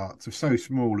those parts are so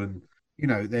small and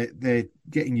they're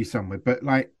getting you somewhere. But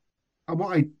like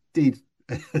what I did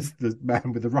as the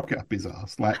man with the rocket up his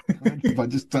ass, like if I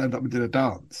just turned up and did a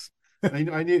dance. They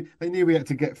knew we had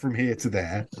to get from here to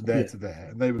there, and there to there,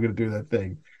 and they were going to do their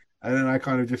thing. And then I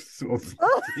kind of just sort of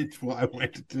did what I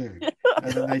wanted to do.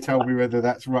 And then they told me whether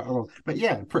that's right or wrong. But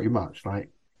yeah, pretty much. Like,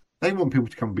 they want people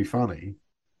to come and be funny.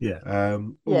 Yeah.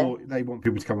 Or they want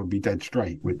people to come and be dead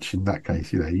straight, which in that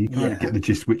case, you kind of get the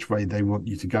gist which way they want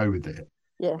you to go with it.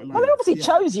 Yeah. Well, they obviously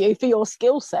chose you for your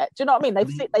skill set. Do you know what I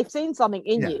mean? They've seen something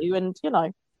in you, and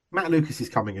Matt Lucas is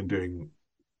coming and doing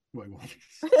what he wants.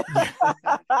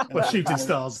 Well, Shooting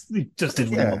Stars, he just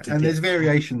didn't want it. And there's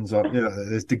variations of,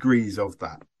 there's degrees of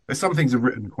that. But some things are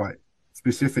written quite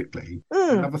specifically.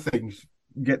 And other things,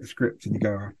 you get the script and you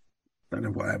go, I don't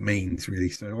know what that means really.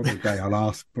 So on the day,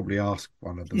 I'll probably ask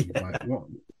one of them, like, what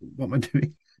am I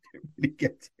doing? I don't really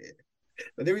get it.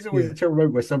 But there is always a terrible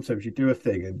moment where sometimes you do a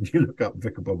thing and you look up,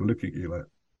 Vic and Bob are looking at you like,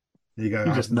 you go,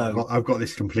 you just know. I've got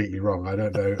this completely wrong. I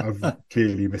don't know. I've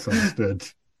clearly misunderstood.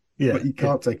 Yeah. But you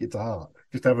can't take it to heart.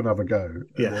 Just have another go.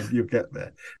 And then you'll get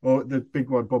there. Or the big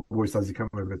one Bob always does, he come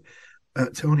over with,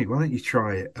 Tony, why don't you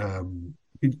try it?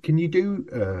 Can you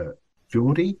do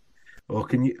Geordie? Or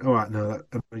can you? All right, no.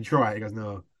 And try it. He goes,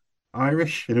 no,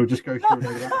 Irish, and he'll just go through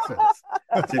those accents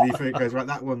until he goes, right.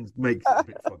 That one makes it a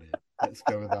bit funny. Let's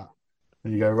go with that.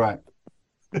 And you go, right.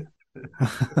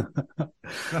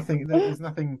 There's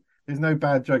nothing. There's no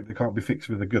bad joke that can't be fixed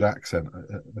with a good accent.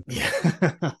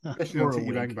 Especially on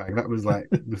Titty Bang Bang. That was like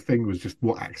the thing was just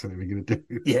what accent are we going to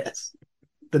do? Yes.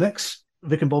 The next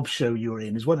Vic and Bob show you were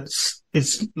in is one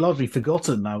it's largely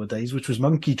forgotten nowadays, which was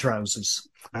Monkey Trousers,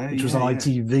 which was on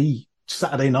ITV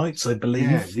Saturday nights, I believe.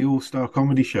 Yeah, the All-Star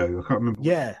Comedy Show. I can't remember.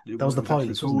 Yeah, that was the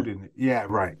pilot, wasn't it? Yeah,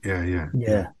 right.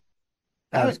 Yeah.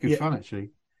 That was good fun,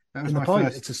 actually. That was in my the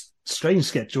pilot, first... it's a strange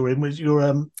sketch you're in, where you're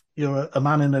a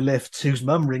man in a lift whose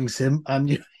mum rings him, and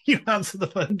you answer the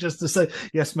phone just to say,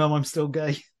 "Yes, mum, I'm still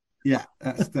gay." Yeah,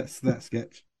 that's that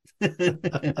sketch.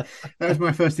 That was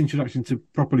my first introduction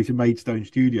properly to Maidstone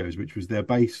Studios, which was their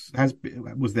base for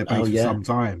some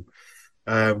time.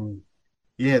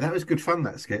 Yeah, that was good fun.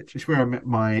 That sketch. It's where I met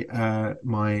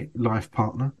my life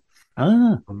partner.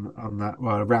 On that,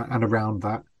 around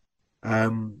that.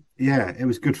 Yeah, it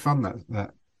was good fun.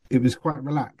 That it was quite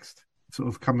relaxed, sort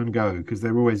of come and go, because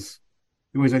you always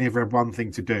only ever had one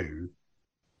thing to do.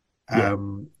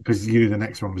 Because you knew the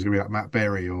next one was going to be like Matt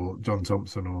Berry or John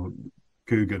Thompson or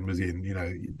Coogan was in.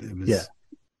 It was.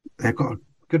 They've got a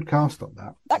good cast on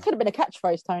that. That could have been a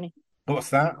catchphrase, Tony. What's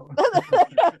that?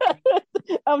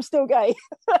 I'm still gay.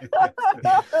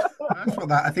 That's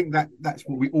what I think that's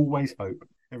what we always hope.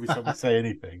 Every time we say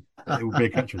anything, it will be a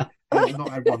catchphrase.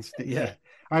 Not everyone stick. Yeah,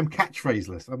 I'm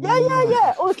catchphraseless.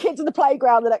 Yeah. All the kids in the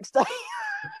playground the next day.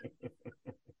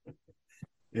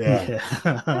 Yeah.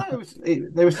 Yeah.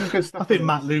 There was some good stuff. I think in it.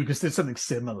 Matt Lucas did something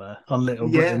similar on Little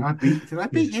Yeah, Britain. did I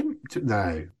beat him?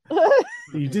 No.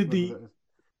 You did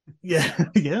yeah,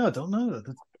 yeah. I don't know.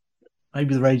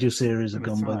 Maybe the radio series have At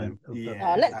the gone by time, then.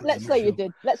 yeah. let's say you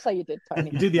did. Let's say you did,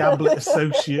 Tony. You did the Ablett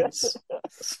Associates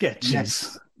sketches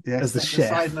Yes. Yes, as the that's chef.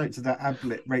 a side note to that.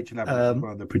 Rachel Ablett is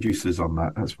one of the producers on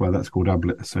that. That's why that's called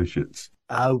Ablett Associates.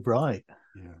 Oh, right.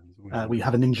 Yeah, We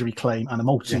have an injury claim and a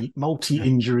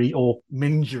multi-injury or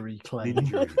minjury claim.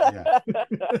 Injury, yeah.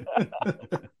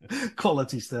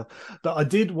 Quality stuff. But I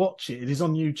did watch it. It is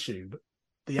on YouTube.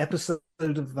 The episode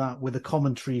of that with a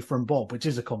commentary from Bob, which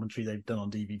is a commentary they've done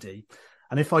on DVD.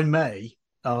 And if I may,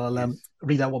 I'll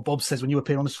read out what Bob says when you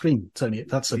appear on the screen, Tony, if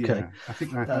that's okay. Yeah, I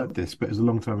think I heard this, but it was a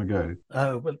long time ago.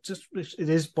 Oh, well, it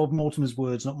is Bob Mortimer's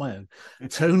words, not my own.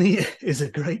 Tony is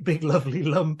a great big lovely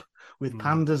lump with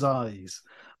panda's eyes.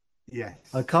 Yes.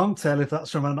 I can't tell if that's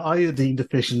from an iodine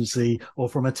deficiency or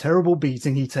from a terrible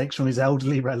beating he takes from his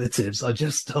elderly relatives. I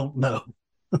just don't know.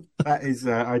 That is,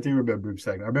 I do remember him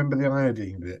saying that. I remember the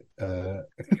iodine bit.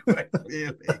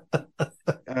 Really.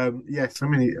 Yes, I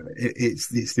mean, it's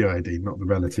the iodine, not the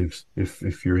relatives,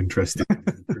 if you're interested in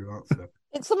the true answer.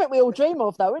 It's something we all dream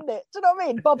of, though, isn't it? Do you know what I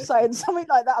mean? Bob saying something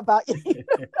like that about you.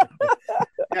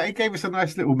 Yeah, he gave us a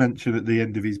nice little mention at the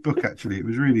end of his book, actually. It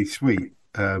was really sweet.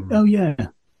 Oh, yeah.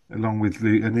 Along with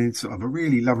Lucy, and it's sort of a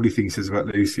really lovely thing he says about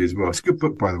Lucy as well. It's a good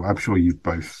book, by the way. I'm sure you've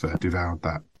both devoured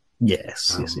that.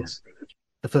 Yes.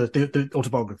 The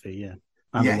autobiography, yeah.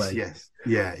 And yes, the way. yes.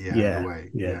 Yeah. The way.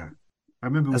 Yeah. I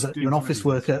remember you're an office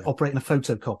worker operating a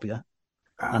photocopier,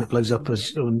 and it blows up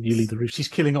as you leave the room. She's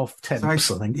killing off temps,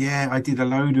 I think. Yeah, I did a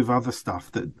load of other stuff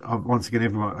that, once again,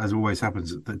 everyone, as always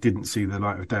happens, that didn't see the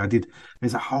light of day.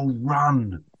 There's a whole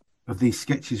run of these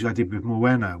sketches I did with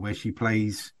Morwenna where she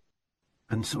plays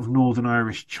a sort of Northern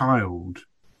Irish child.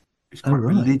 It's quite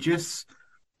religious.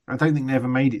 I don't think they ever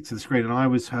made it to the screen, and I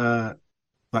was her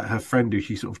friend who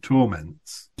she sort of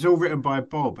torments. It's all written by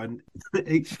Bob, and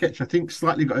each sketch, I think,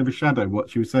 slightly got overshadowed what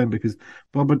she was saying, because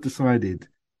Bob had decided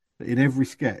that in every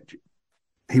sketch,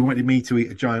 he wanted me to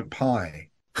eat a giant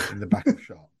pie in the back of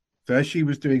shot. So as she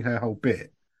was doing her whole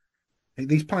bit,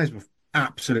 these pies were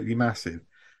absolutely massive,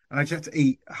 and I just had to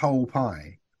eat a whole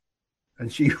pie.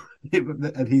 And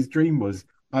and his dream was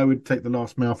I would take the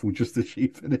last mouthful just as she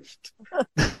finished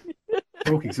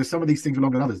talking. So some of these things are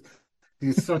longer than others.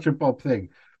 It's such a Bob thing.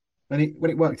 And when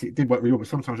it worked, it did work really well. But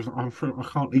sometimes I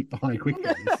can't eat pie quickly.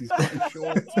 This is quite a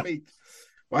short speech.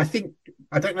 But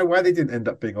I don't know why they didn't end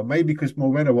up being on. Maybe because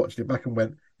Morwenna watched it back and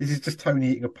went, "This is just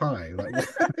Tony eating a pie." Like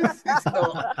it's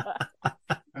not.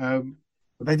 But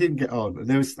they didn't get on.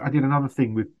 I did another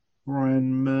thing with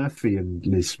Brian Murphy and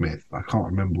Liz Smith. I can't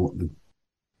remember what the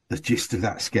gist of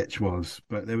that sketch was,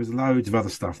 but there was loads of other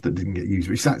stuff that didn't get used.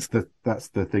 Which that's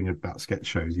the thing about sketch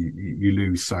shows. You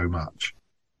lose so much.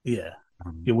 Yeah.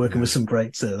 You're working with some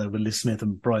greats there with Liz Smith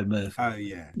and Brian Murphy. Oh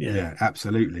yeah,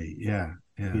 absolutely, yeah.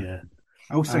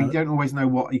 Also, you don't always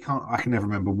know I can never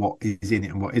remember what is in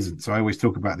it and what isn't. So I always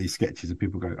talk about these sketches and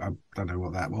people go, I don't know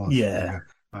what that was. Yeah.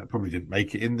 I probably didn't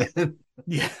make it in there.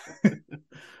 Yeah.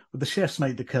 But the chefs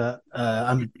made the cut,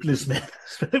 and Liz Smith.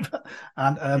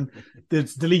 And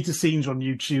there's deleted scenes on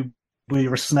YouTube where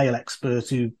you're a snail expert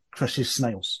who crushes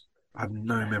snails. I have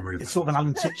no memory of that. It's sort of an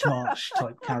Alan Titchmarsh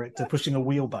type character pushing a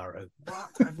wheelbarrow. What?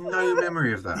 I have no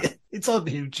memory of that. Yeah, it's on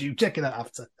YouTube. Check it out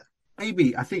after.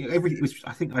 Maybe. I think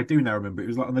I think I do now remember. It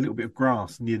was like on a little bit of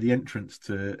grass near the entrance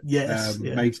to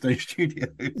Maidstone Studios.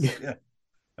 Yeah,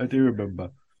 I do remember.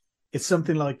 It's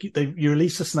something like you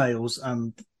release the snails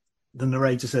and the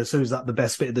narrator says, "So is that the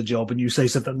best bit of the job?" And you say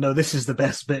something, "No, this is the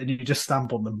best bit," and you just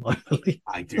stamp on them. I believe.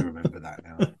 I do remember that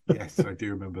now. Yes, I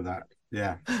do remember that.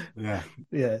 Yeah.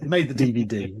 It made the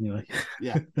DVD anyway.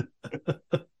 Yeah.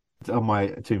 On my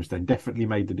tombstone, definitely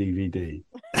made the DVD.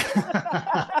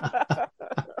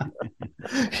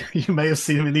 You may have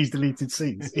seen him in these deleted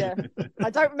scenes. Yeah, I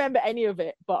don't remember any of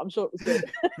it, but I'm sure it was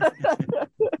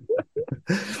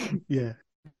good. Yeah.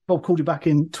 Bob called you back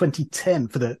in 2010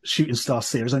 for the Shooting Star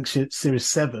series, I think Series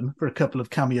 7, for a couple of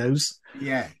cameos.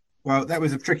 Yeah. Well, that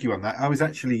was a tricky one. That I was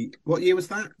actually, what year was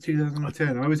that?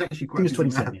 2010. I was actually quite. It was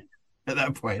 2010 at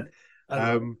that point.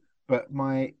 But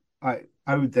I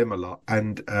owed them a lot,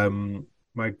 and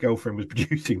my girlfriend was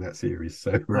producing that series,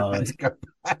 so I had to go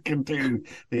back and do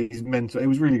these mental. It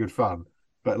was really good fun,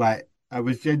 but like I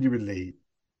was genuinely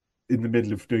in the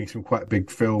middle of doing some quite big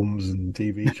films and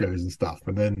TV shows and stuff,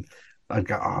 and then I'd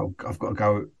go, "Oh, I've got to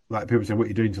go." Like people say, "What are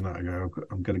you doing tonight?" I go,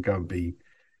 "I'm going to go and be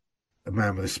a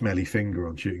man with a smelly finger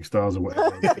on Shooting Stars or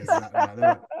whatever.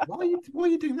 Like, why are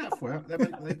you doing that for?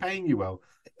 They're paying you well.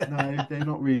 No, they're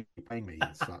not really paying me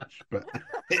as such, but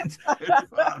it's good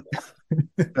fun.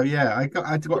 So yeah, I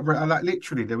like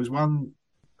literally there was one.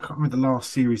 I can't remember the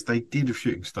last series they did of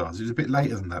Shooting Stars. It was a bit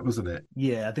later than that, wasn't it?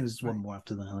 Yeah, I think there's one more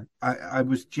after that. I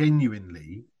was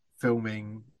genuinely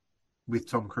filming with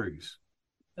Tom Cruise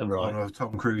Right. on a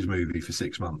Tom Cruise movie for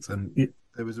 6 months, and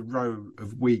there was a row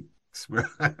of weeks where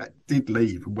I did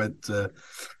leave and went to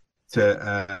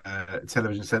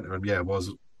Television Centre, and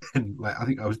and like I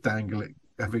think I was dangled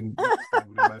in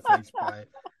my face by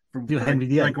from Henry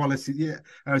VIII. Greg Wallace. Yeah,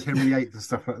 I was Henry VIII and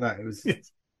stuff like that. It was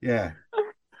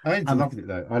I loved it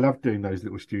though. I loved doing those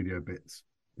little studio bits.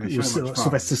 It was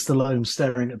Sylvester Stallone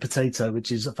staring at a potato,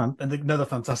 which is another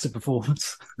fantastic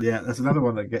performance. Yeah, that's another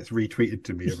one that gets retweeted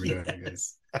to me every now and again.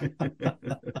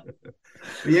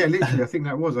 But yeah, literally, I think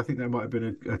that might have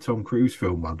been a Tom Cruise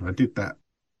film one. I did that.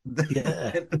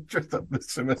 Yeah, dressed up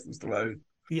as Sylvester Stallone.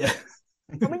 Yeah,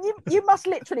 I mean, you must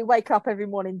literally wake up every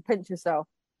morning and pinch yourself.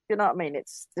 You know what I mean?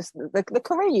 It's just the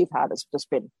career you've had has just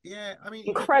been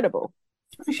incredible.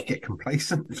 You should get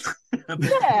complacent.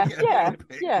 Yeah.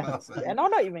 And I know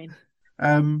what you mean.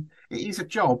 It is a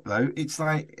job though. It's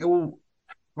like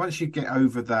once you get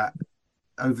over the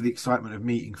excitement of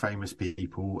meeting famous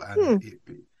people, and it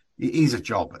is a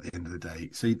job at the end of the day.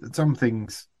 So some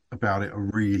things about it are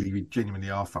really genuinely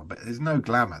are fun, but there's no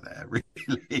glamour there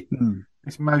really.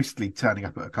 It's mostly turning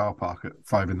up at a car park at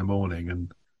 5 a.m.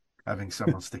 and having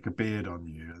someone stick a beard on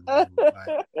you, and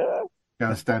go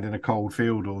and stand in a cold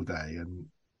field all day. And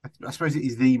I suppose it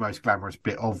is the most glamorous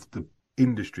bit of the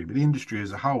industry, but the industry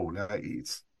as a whole,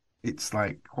 it's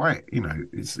like quite,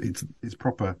 it's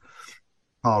proper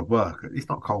hard work. It's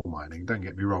not coal mining, don't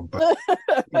get me wrong, but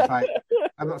it's like,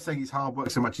 I'm not saying it's hard work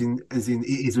so much as in it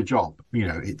is a job.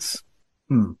 It's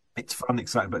fun,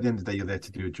 exciting, but at the end of the day, you're there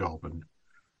to do a job, and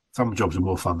some jobs are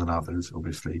more fun than others,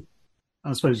 obviously.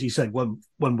 I suppose you said one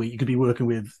week you could be working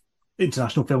with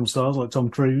international film stars like Tom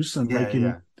Cruise and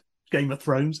making Game of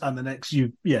Thrones, and the next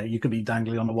you could be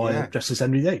dangling on a wire dressed as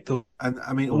Henry VIII. And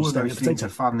I mean, all of those things are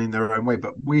fun in their own way,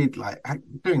 but weird, like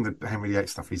doing the Henry VIII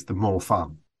stuff is the more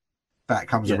fun. That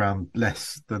comes around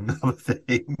less than other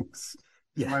things.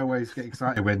 Yeah. I always get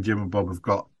excited when Jim and Bob have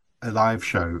got a live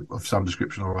show of some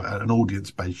description or an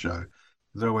audience-based show.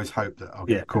 There's always hope that I'll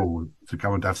get called to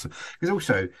come and have some. Because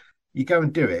also, you go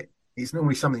and do it, it's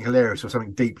normally something hilarious or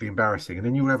something deeply embarrassing, and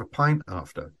then you'll have a pint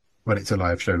after when it's a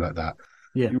live show like that.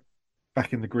 Yeah. You're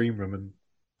back in the green room and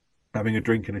having a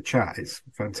drink and a chat. It's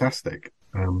fantastic.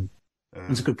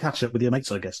 It's a good catch-up with your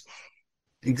mates, I guess.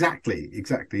 Exactly.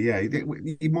 Yeah,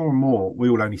 more and more we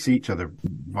all only see each other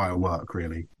via work.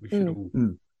 Really, we should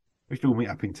all meet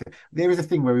up There is a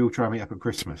thing where we all try and meet up at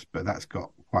Christmas, but that's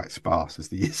got quite sparse as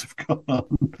the years have gone on.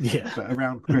 Yeah, but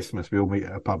around Christmas we all meet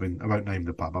at a pub I won't name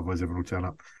the pub, otherwise everyone will turn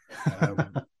up.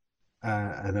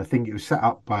 And I think it was set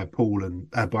up by Paul and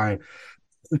by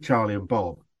Charlie and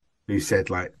Bob, who said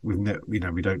like we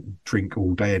don't drink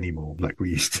all day anymore like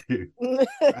we used to.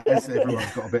 As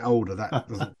everyone's got a bit older, that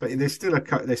doesn't. But there's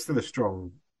still a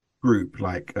strong group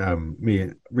like me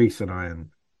and Reese and I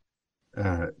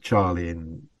and Charlie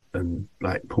and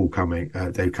like Paul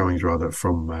Dave Cummings rather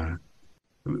from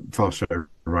Fast Show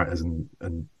Writers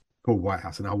and Paul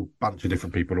Whitehouse and a whole bunch of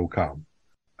different people all come.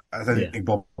 I don't think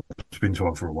Bob's been to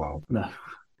one for a while. No.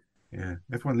 Yeah,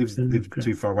 everyone lives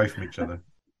too far away from each other.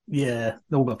 Yeah,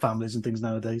 they all got families and things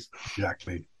nowadays.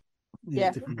 Exactly.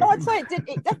 Yeah. No, I'd say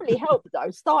it definitely helped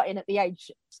though, starting at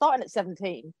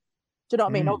 17. Do you know what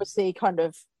I mean? Obviously, kind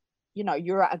of,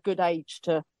 you're at a good age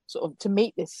to sort of to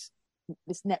meet this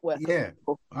network. Yeah,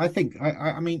 I think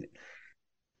I mean,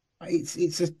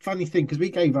 it's a funny thing because we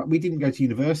gave up. We didn't go to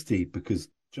university because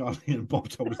Charlie and Bob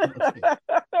told us not to.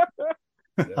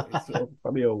 It's sort of a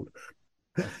funny old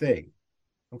thing.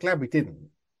 I'm glad we didn't.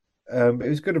 It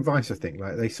was good advice, I think.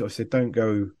 Like they sort of said,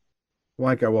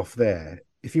 why go off there?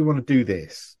 If you want to do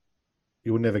this,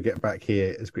 you will never get back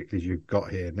here as quickly as you've got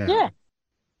here now. Yeah.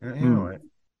 Right.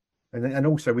 And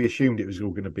also we assumed it was all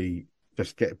going to be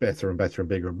just get better and better and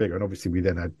bigger and bigger. And obviously we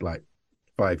then had like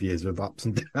 5 years of ups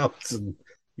and downs, and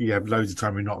you have loads of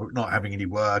time we're not having any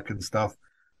work and stuff.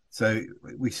 So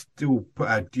we still put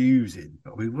our dues in,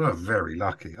 but we were very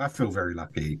lucky. I feel very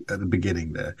lucky at the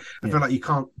beginning there. I feel like you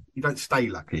don't stay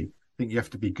lucky. I think you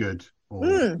have to be good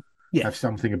or have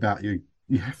something about you.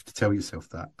 You have to tell yourself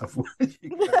that.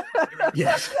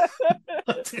 Yes.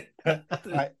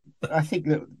 I think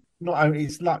that not only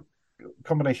it's luck,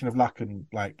 combination of luck and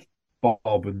like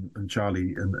Bob and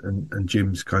Charlie and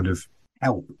Jim's kind of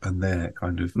help and their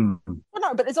kind of. Mm. Well,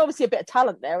 no, but there's obviously a bit of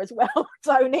talent there as well,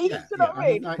 Tony. Yeah, You know what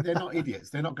I mean? like, they're not idiots.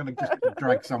 They're not going to just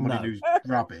drag someone in No. who's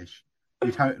rubbish.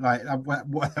 You'd hope like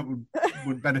that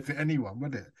wouldn't benefit anyone,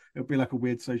 would it? It would be like a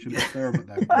weird social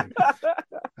experiment.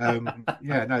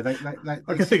 Yeah, no, they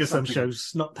I can think of some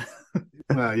shows. Not.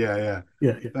 Well, yeah.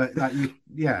 But like,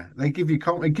 they give you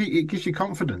it gives you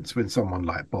confidence when someone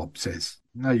like Bob says,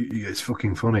 "No, it's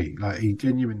fucking funny." Like he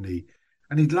genuinely,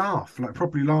 and he'd laugh, like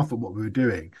properly laugh at what we were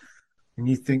doing, and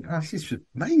you think, "Oh, this is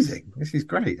amazing. This is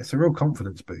great." It's a real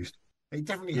confidence boost. It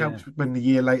definitely helps when a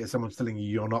year later someone's telling you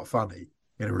you're not funny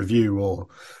in a review, or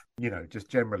just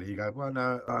generally you go, well,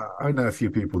 no, I know a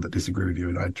few people that disagree with you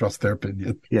and I trust their opinion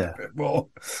a bit more.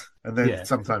 And then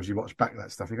sometimes you watch back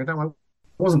that stuff and you go, no, it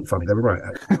wasn't funny, they were right,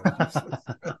 actually.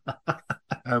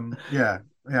 I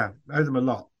owe them a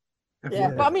lot.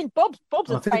 But I mean, Bob's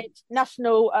a paid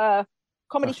national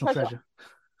comedy national treasure.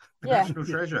 National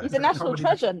treasure. He's a national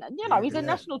treasure. He's a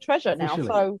national treasure now.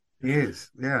 So he is.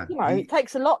 Yeah. It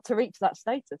takes a lot to reach that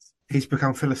status. He's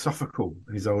become philosophical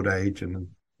in his old age and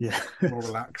more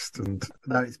relaxed. And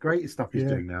no, it's great stuff he's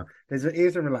doing now. There's a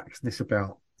relaxedness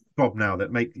about Bob now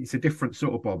that it's a different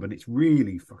sort of Bob, and it's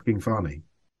really fucking funny.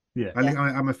 Yeah.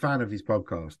 I'm a fan of his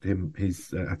podcast.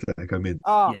 His Atletico Mid.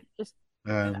 Oh,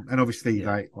 and obviously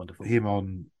wonderful. Him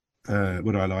on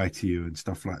Would I Lie to You and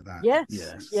stuff like that. Yes.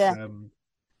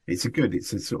 It's a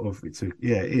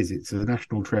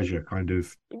national treasure kind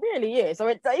of. It really is. I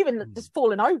mean, even just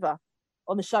falling over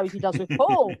on the shows he does with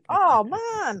Paul. Oh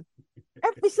man,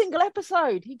 every single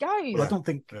episode he goes. Well, I don't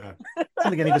think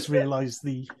any of us realise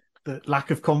the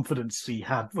lack of confidence he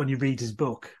had when you read his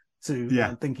book.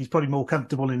 I think he's probably more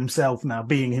comfortable in himself now,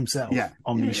 being himself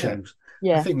on these shows.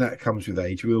 Yeah, I think that comes with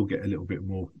age. We all get a little bit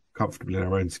more comfortable in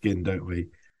our own skin, don't we?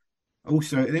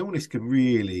 Also, an illness can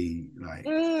really, I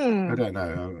don't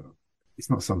know,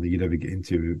 it's not something you'd ever get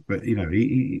into, but,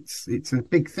 it's a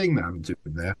big thing that happened to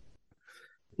him there.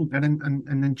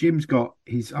 And then Jim's got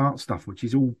his art stuff, which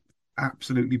is all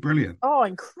absolutely brilliant. Oh,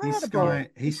 incredible.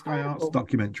 His Sky Arts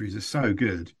documentaries are so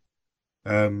good.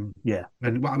 And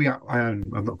I've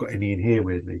not got any in here,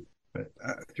 weirdly, but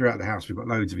throughout the house, we've got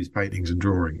loads of his paintings and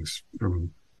drawings from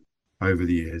over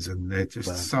the years, and they're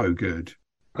just so good.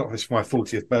 Got this for my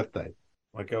 40th birthday.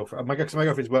 My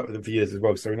girlfriend's worked with him for years as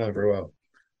well, so we know him very well.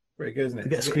 Pretty good, isn't it?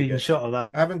 Get a screenshot of that.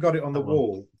 I haven't got it on the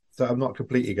wall, so I'm not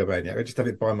completely egomaniac. I just have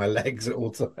it by my legs at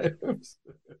all times.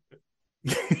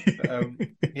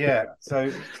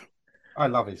 So I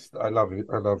love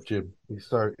Jim.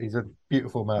 He's a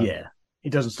beautiful man. Yeah. He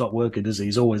doesn't stop working, does he?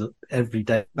 He's always every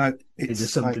day. No,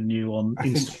 there's something new on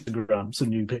Instagram, some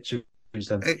new pictures.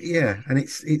 And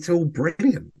it's all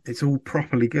brilliant. It's all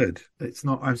properly good. It's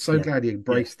not. I'm so glad he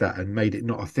embraced that and made it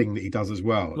not a thing that he does as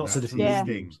well. Lots of different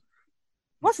things.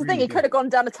 What's the thing? He could have gone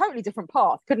down a totally different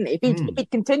path, couldn't he? If he'd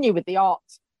continue with the art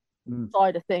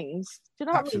side of things. Do you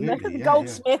know what I mean? The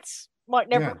goldsmiths might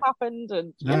never have happened.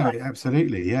 And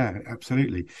absolutely. Yeah,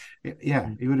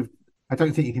 he would have. I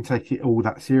don't think you can take it all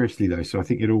that seriously though. So I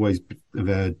think it'd always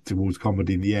veered towards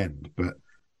comedy in the end. But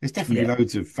there's definitely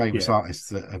loads of famous artists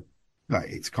that are. Like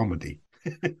it's comedy.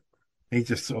 He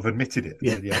just sort of admitted it.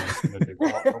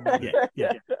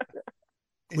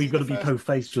 We've got to be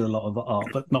co-faced with a lot of art,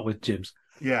 but not with Jim's.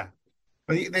 Yeah,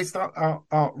 but they start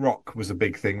art rock was a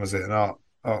big thing, was it? An art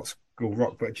school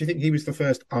rock. But do you think he was the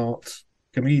first art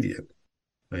comedian?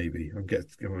 Maybe I'm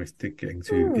getting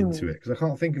too into it because I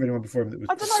can't think of anyone before him that was.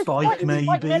 I don't know. Spike maybe.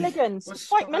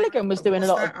 Spike Milligan was doing a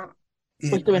lot of.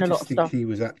 Was doing a lot of stuff. He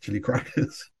was actually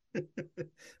crackers.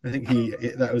 I think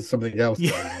that was something else.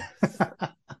 I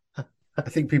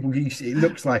think it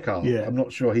looks like art. I'm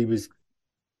not sure he was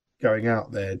going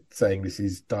out there saying this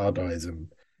is Dadaism.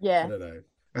 I don't know.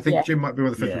 I think Jim might be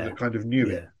one of the first people that kind of knew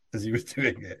it as he was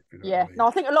doing it. You know what I mean? No,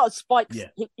 I think a lot of Spike's,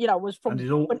 was from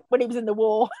when he was in the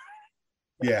war.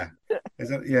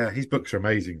 His books are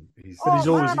amazing. Jim's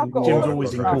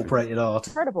always incorporated art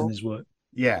in his work.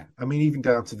 Yeah, I mean, even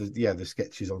down to the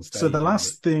sketches on stage. So the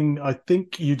last thing I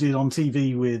think you did on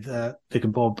TV with Vic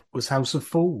and Bob was House of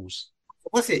Fools.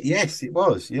 Was it? Yes, it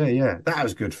was. Yeah. That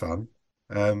was good fun.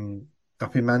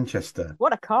 Up in Manchester.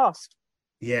 What a cast.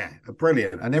 Yeah,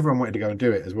 brilliant. And everyone wanted to go and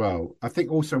do it as well. I think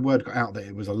also word got out that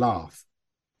it was a laugh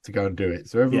to go and do it.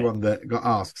 So everyone that got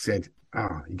asked said,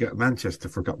 you go to Manchester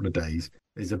for a couple of days.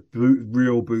 There's a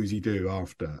real boozy do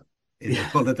after in the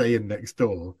Holiday Inn next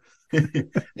door. I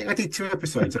think I did 2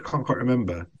 episodes. I can't quite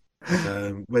remember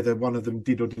whether one of them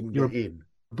did or didn't get in.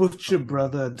 Butcher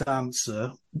Brother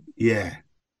Dancer. Yeah,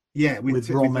 with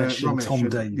Ramesh and Tom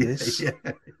Davis,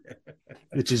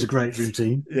 which is a great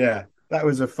routine. Yeah, that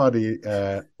was a funny.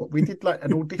 We did like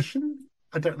an audition.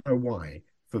 I don't know why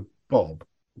for Bob.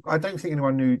 I don't think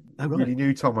anyone really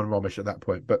knew Tom and Romesh at that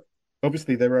point, but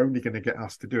obviously they were only going to get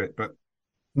us to do it. But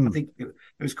I think it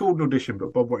was called an audition,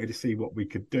 but Bob wanted to see what we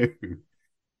could do.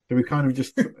 So we kind of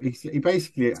just, he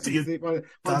basically,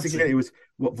 once again, it was,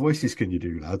 what voices can you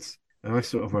do, lads? And I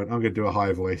sort of went, I'm going to do a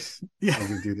high voice. Yeah. I'm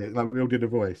going to do this. Like, we all did a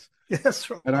voice. Yeah, that's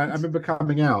right. And I remember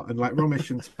coming out, and like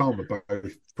Romesh and Tom are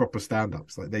both proper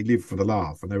stand-ups. Like, they live for the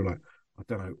laugh. And they were like, I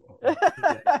don't know.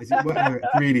 Is it,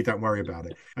 really don't worry about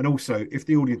it. And also, if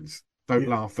the audience don't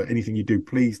laugh at anything you do,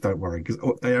 please don't worry, because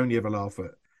they only ever laugh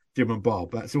at Jim and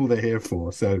Bob. That's all they're here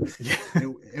for. So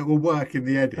it will work in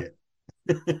the edit.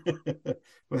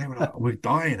 Well, they were like, we're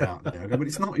dying out there. I go, but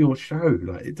it's not your show.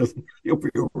 Like, it doesn't, you'll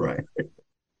be all right.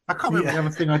 I can't remember the other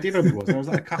thing I did on it was. I was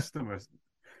like a customer.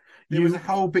 There was a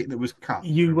whole bit that was cut.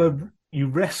 You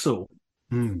wrestle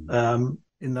in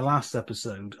the last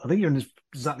episode. I think you're in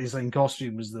exactly the same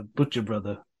costume as the Butcher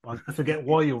Brother. I forget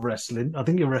why you're wrestling. I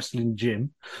think you're wrestling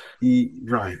Jim.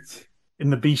 Right. In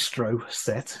the bistro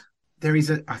set. There is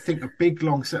I think a big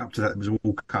long setup to that was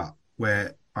all cut,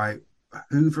 where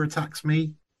Hoover attacks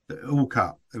me. All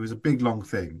cut. There was a big long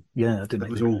thing. Yeah, it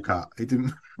was all cut. It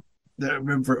didn't. I don't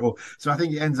remember it all. So I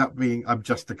think it ends up being I'm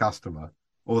just a customer,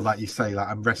 or like you say, like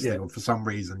I'm wrestling, or for some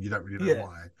reason you don't really know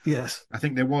why. Yes, I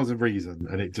think there was a reason,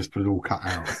 and it just was all cut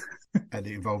out, and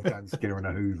it involved Dan Skinner and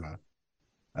a Hoover.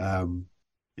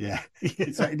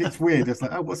 It's weird. It's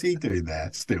like, oh, what's he doing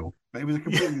there still? But it was a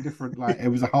completely different. Like it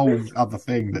was a whole other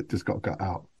thing that just got cut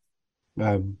out.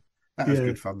 That was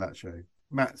good fun. That show.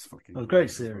 Matt's fucking great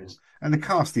series, and the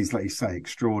cast is, like you say,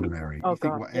 extraordinary. You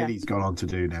think what Eddie's gone on to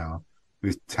do now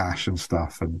with Tash and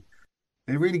stuff, and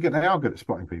they're really good. They are good at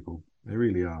spotting people. They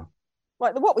really are.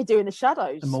 Like what we do in the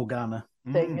shadows, the Morgana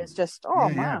thing is just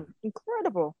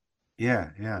incredible.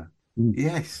 Yes,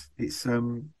 it's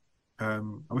I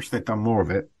wish they'd done more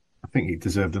of it. I think it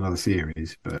deserved another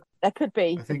series, but there could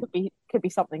be. Could be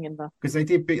something in there, because they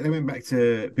went back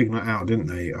to Big Night Out, didn't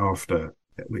they? After,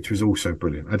 which was also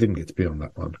brilliant. I didn't get to be on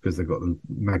that one because they got the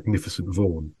magnificent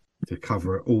Vaughan to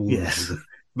cover all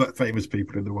the famous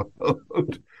people in the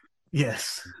world.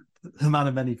 Yes, the man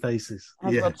of many faces.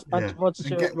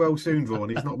 Get well soon, Vaughan.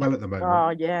 He's not well at the moment.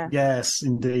 Oh yeah. Yes,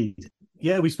 indeed.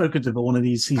 Yeah, we've spoken to Vaughan, and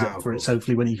he's up for it.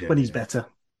 Hopefully, when he's better.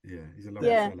 Yeah, he's a lovely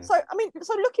fella.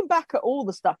 So looking back at all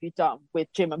the stuff you've done with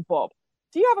Jim and Bob,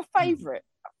 do you have a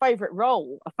favourite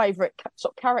role, a favourite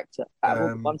sort of character out of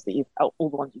all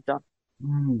the ones you've done?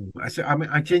 I mean,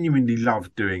 I genuinely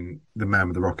loved doing The Man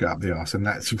with the Rocket Up the Arse, and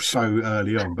that's so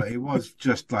early on, but it was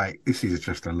just like, this is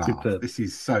just a laugh. Superb. This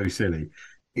is so silly.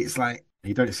 It's like,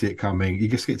 you don't see it coming. You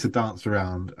just get to dance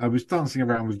around. I was dancing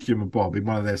around with Jim and Bob in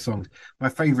one of their songs. My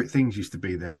favourite things used to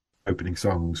be their opening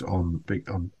songs and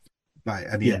the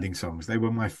ending songs. They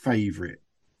were my favourite,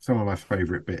 some of my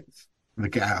favourite bits. And the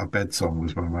Get Out of Bed song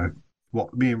was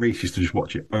what me and Reece used to just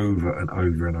watch it over and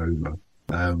over and over.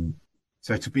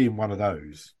 So to be in one of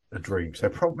those, a dream. So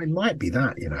probably might be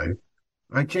that, you know.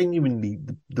 I genuinely,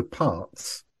 the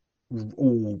parts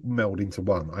all meld into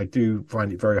one. I do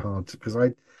find it very hard because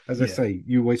I say,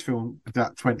 you always film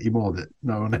that 20 more that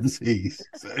no one ever sees.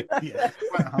 So it's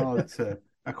quite hard to.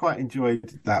 I quite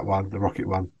enjoyed that one, the Rocket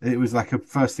one. It was like a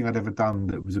first thing I'd ever done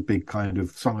that was a big kind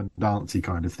of song and dancey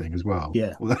kind of thing as well.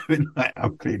 Yeah. Although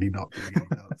I'm clearly not doing any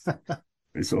dance.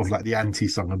 It's sort of like the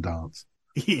anti-song and dance.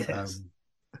 Yes.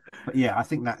 But yeah, I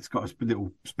think that's got a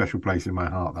little special place in my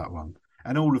heart, that one.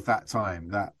 And all of that time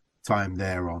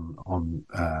there on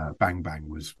Bang Bang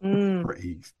was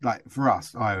pretty, like, for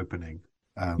us, eye-opening.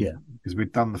 Because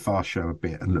we'd done the Fast Show a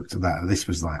bit and looked at that, and this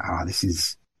was like,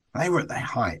 they were at their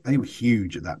height. They were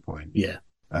huge at that point. Yeah.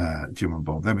 Jim and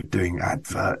Bob. They were doing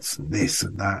adverts and this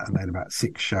and that, and they had about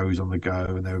 6 shows on the go,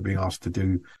 and they were being asked to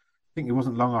do, I think it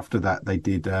wasn't long after that, they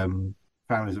did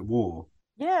Families at War.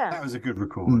 Yeah. That was a good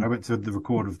record. I went to the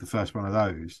record of the first one of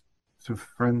those. So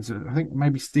friends, I think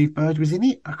maybe Steve Burge was in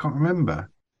it. I can't remember.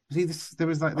 Was he there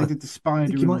was like, they did the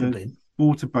spider and the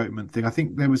water boatman thing. I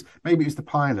think maybe it was the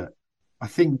pilot. I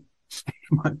think Steve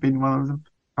might have been one of them.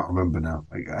 I can't remember now.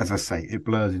 As I say, it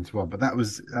blurs into one, but that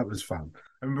was fun.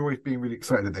 I remember always being really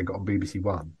excited that they got on BBC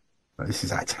One. Like, this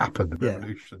is how it's happened, the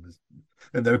revolution.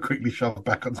 And they were quickly shoved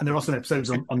back on. And there are some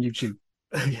episodes on YouTube.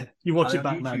 You watch it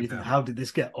back now and you think, how did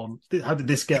this get on? How did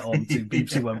this get on to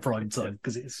BBC One prime time?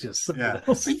 Because it's just something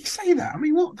else. But you say that. I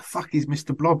mean, what the fuck is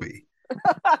Mr. Blobby?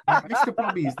 Like, Mr.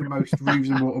 Blobby is the most Reeves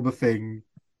and Mortimer thing,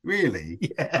 really.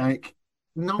 Yeah. Like,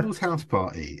 Noel's House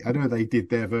Party, I know they did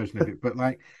their version of it, but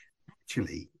like,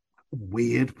 actually,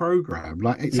 weird program.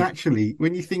 Like, it's actually,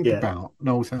 when you think about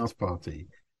Noel's House Party,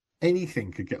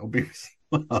 anything could get on BBC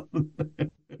One.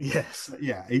 Yes.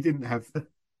 He didn't have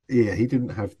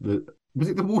the Was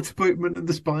it the water boatman and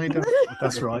the spider?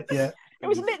 That's right. Yeah. It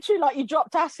was literally like you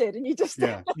dropped acid and you just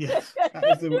Yeah. Yes.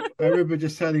 I remember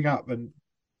just turning up and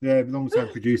the long-time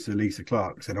producer Lisa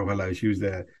Clark said, "Oh, hello." She was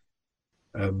there,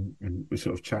 and we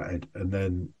sort of chatted, and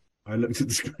then I looked at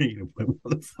the screen and went,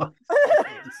 "What the fuck?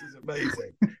 This is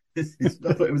amazing."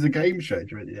 I thought it was a game show.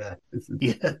 Yeah.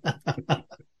 Yeah.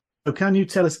 So can you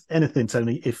tell us anything,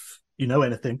 Tony, if you know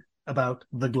anything about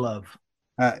The Glove?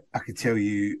 I can tell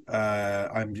you,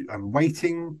 I'm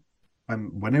waiting.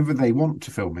 Whenever they want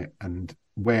to film it and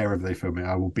wherever they film it,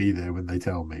 I will be there when they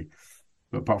tell me.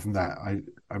 But apart from that, I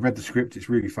read the script. It's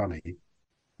really funny.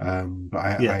 But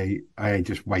I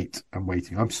just wait. I'm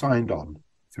waiting. I'm signed on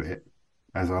to it,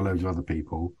 as are loads of other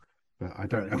people. But I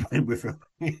don't know when we're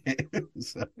filming it.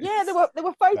 So, yeah, there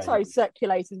were photos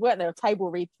circulated, weren't there? Table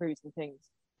read-throughs and things.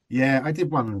 yeah, I did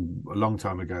one a long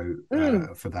time ago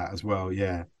for that as well.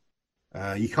 Yeah.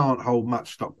 You can't hold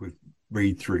much stock with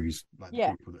read-throughs like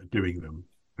the people that are doing them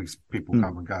because people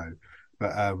come and go.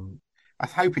 But I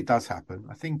hope it does happen.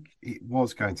 I think it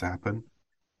was going to happen.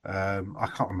 I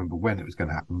can't remember when it was going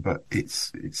to happen, but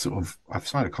it's sort of I've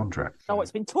signed a contract. So. Oh,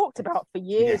 it's been talked about for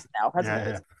years now, hasn't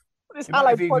it? This It might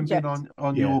have even been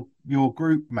on your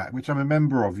group, Matt, which I'm a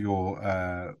member of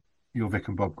your Vic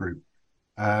and Bob group.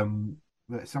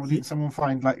 Didn't someone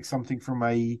find like something from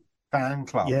a fan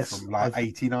club from like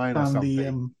 '89 or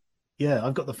something?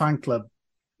 I've got the fan club.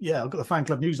 Yeah, I've got the fan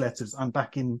club newsletters. I'm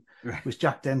back in, which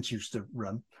Jack Dent used to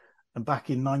run, and back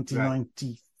in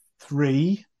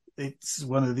 1993. It's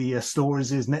one of the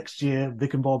stories is next year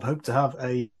Vic and Bob hope to have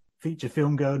a feature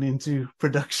film going into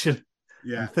production.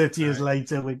 Yeah, and 30 years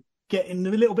later, we're getting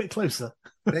a little bit closer.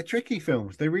 They're tricky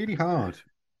films. They're really hard.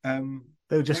 They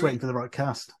were just waiting for the right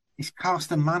cast. It's cast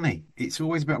and money. It's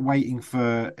always about waiting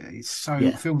for.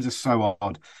 Films are so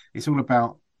odd. It's all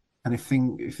about, and if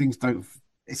things don't,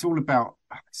 it's all about.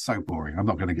 It's so boring. I'm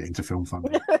not going to get into film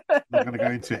funding. I'm not going to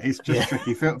go into it. It's just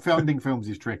tricky. Funding films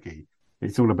is tricky.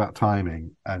 It's all about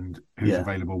timing and who's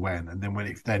available when, and then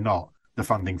if they're not, the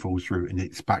funding falls through and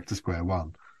it's back to square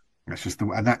one. That's just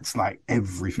and that's like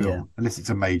every film, unless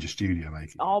it's a major studio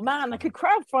making. Oh man, they could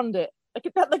crowdfund it. They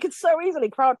could so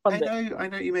easily crowdfund it. I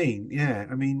know what you mean. Yeah,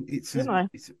 I mean it's.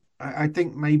 I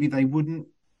think maybe they wouldn't.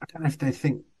 I don't know if they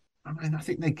think. I mean, I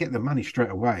think they get the money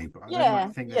straight away, but they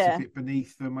might think that's a bit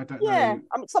beneath them. I don't know. Yeah,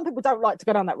 I mean, some people don't like to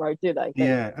go down that road, do they?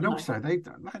 And also they.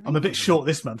 I'm a bit short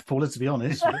this month, Paula, to be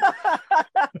honest.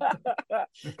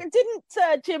 Didn't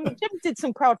Jim did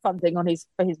some crowdfunding on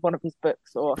for one of his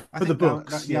books or for the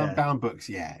books, the Unbound books,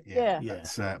 yeah.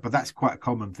 But that's quite a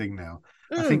common thing now.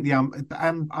 I think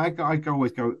I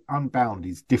always go Unbound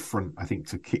is different. I think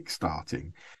to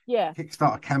Kickstarting. Yeah,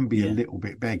 Kickstarter can be a little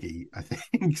bit beggy. I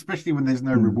think, especially when there's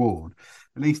no reward.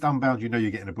 At least Unbound,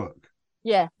 you're getting a book.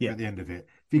 Yeah. At the end of it,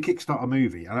 if you kickstart a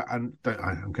movie, I'm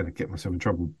going to get myself in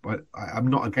trouble, but I'm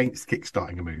not against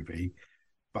kickstarting a movie,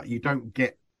 but you don't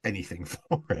get anything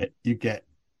for it. You get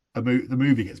the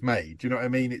movie gets made. Do you know what I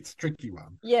mean? It's a tricky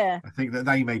one. Yeah. I think that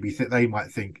they they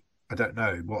might think. I don't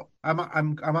know what I'm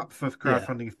up for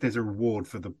crowdfunding if there's a reward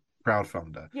for the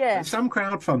crowdfunder. Yeah. But some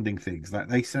crowdfunding things, like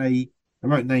they say, I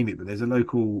won't name it, but there's a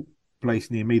local place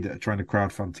near me that are trying to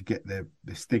crowdfund to get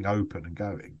this thing open and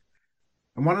going.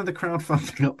 And one of the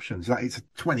crowdfunding options, like it's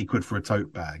 20 quid for a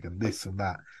tote bag and this and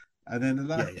that. And then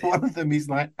one of them is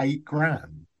like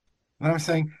 $8,000. And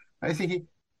I'm thinking,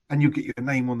 and you get your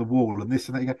name on the wall and this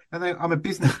and that. You go, and then I'm a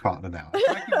business partner now.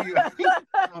 I give you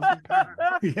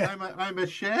 £8,000. I'm a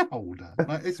shareholder.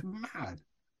 Like, it's mad.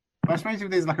 I suppose if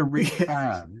there's like a rich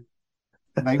fan,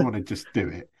 they want to just do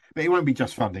it. But it won't be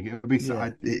just funding. It'll be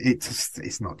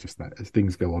it's not just that. As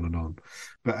things go on and on.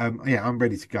 But I'm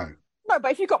ready to go. No,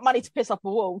 but if you've got money to piss off a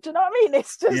wall, do you know what I mean?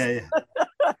 It's just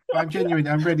I'm genuine.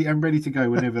 I'm ready to go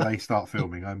whenever they start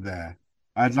filming. I'm there.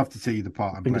 I'd love to see you the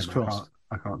part I'm Fingers playing. crossed.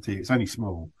 I can't see it. It's only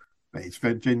small, but it's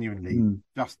genuinely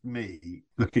just me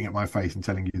looking at my face and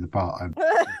telling you the part I'm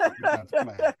about to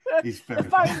play. Is very the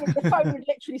phone would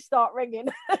literally start ringing.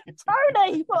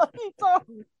 Tony, what have you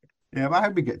done? Yeah, but I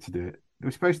hope we get to do it. It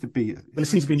was supposed to be. Well, it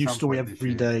seems to be a new story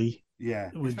every day.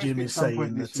 Yeah, with Jim is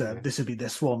saying that this would be their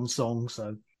swan song.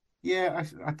 So yeah,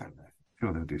 I don't know. I'm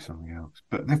sure they'll do something else.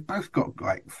 But they've both got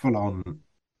like full on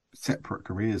separate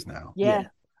careers now. Yeah.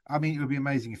 I mean, it would be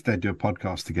amazing if they do a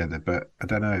podcast together, but I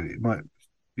don't know. It might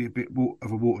be a bit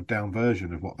of a watered down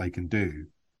version of what they can do.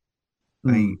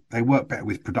 They work better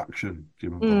with production,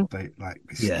 Jim and Bob. They like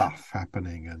stuff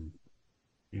happening, and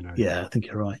Yeah, I think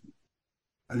you're right.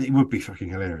 And it would be fucking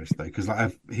hilarious though, because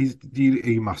like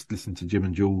you must listen to Jim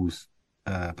and Jules'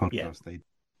 podcast. Yeah.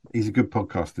 He's a good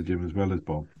podcaster, Jim, as well as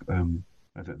Bob. I don't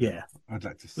know. Yeah, I'd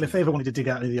like to see. Well, if they ever wanted to dig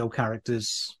out any of the old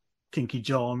characters Kinky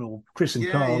John or Chris and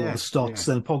Yeah, Carl or yeah, the Stotts,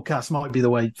 yeah. then podcast might be the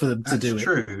way for them to That's do it.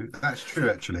 true. That's true,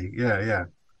 actually. Yeah.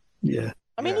 Yeah.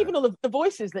 I mean, Yeah. even all the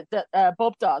voices that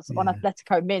Bob does on Yeah.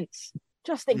 Atletico Mints,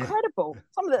 just incredible.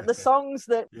 Some of the songs,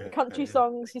 country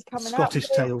songs he's coming Scottish out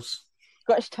with. Tales.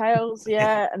 Scottish Tales,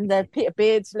 yeah, and then Peter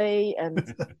Beardsley,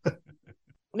 and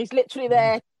he's literally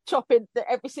there chopping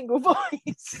every single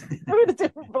voice, doing a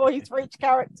different voice for each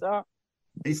character.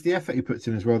 It's the effort he puts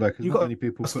in as well, though, because You not got many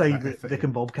people a put that favourite effort Vic in.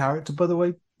 and Bob character, by the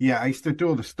way? Yeah, I used to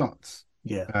adore the Stotts.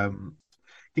 Yeah.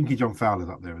 Kinky John Fowler's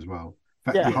up there as well.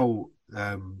 In fact, Yeah. the whole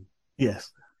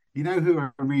Yes. you know who I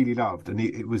really loved, and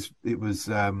it was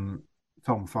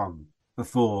Tom Fun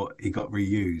before he got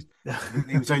reused.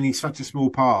 It was only such a small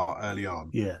part early on.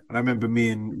 Yeah. And I remember me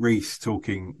and Reese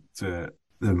talking to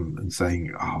them and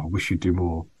saying, "Oh, I wish you'd do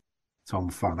more Tom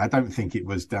Fun." I don't think it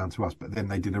was down to us, but then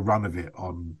they did a run of it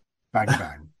on Bang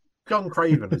Bang. John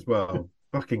Craven as well.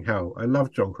 Fucking hell, I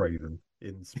love John Craven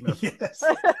in Smell. Yes.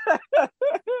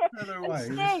 No And way.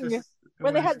 Sting,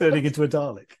 when they had Turning into a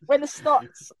Dalek. when the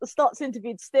Stotts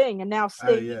interviewed Sting, and now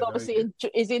Sting yeah, is obviously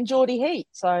is in Geordie Heat,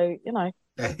 so you know.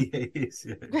 Yeah, he is,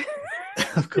 yeah.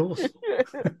 Of course.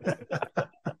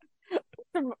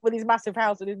 With his massive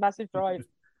house and his massive drive.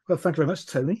 Well, thank you very much,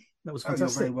 Tony. That was Oh, you're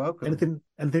fantastic. very welcome. Anything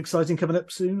exciting coming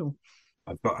up soon?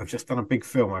 Or? I've just done a big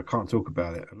film. I can't talk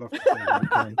about it. I'd love to say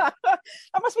that.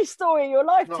 That must be a story of your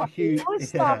life. Not a Tucky. huge, All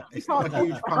this yeah, stuff you it's not a can't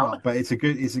huge talk about. part, but it's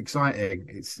exciting.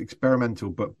 It's experimental,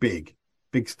 but big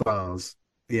stars.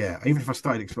 Yeah, even if I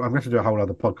started, I'm going to have to do a whole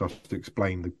other podcast to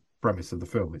explain the premise of the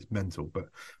film. It's mental, but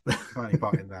tiny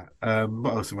part in that.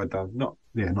 What else have I done? Not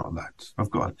that.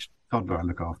 I've got a toddler I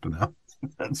look after now.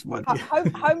 That's what.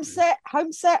 Home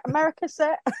set, America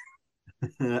set.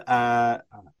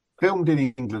 Filmed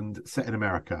in England, set in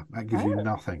America. That gives you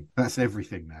nothing. That's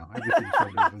everything now. Everything's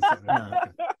filmed in England, set in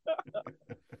America.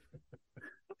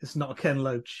 It's not a Ken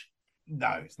Loach.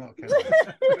 No, it's not.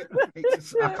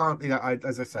 I can't.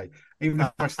 As I say, even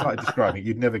if I started describing it,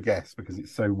 you'd never guess because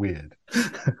it's so weird.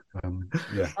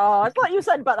 Yeah. Oh, it's like you were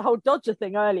saying about the whole Dodger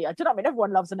thing earlier. Do you know what I mean?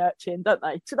 Everyone loves an urchin, don't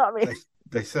they? Do you know what I mean?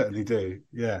 They certainly do.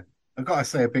 Yeah. I've got to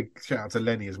say a big shout out to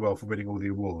Lenny as well for winning all the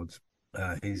awards.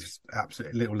 He's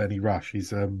absolutely little Lenny Rush.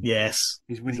 He's Yes.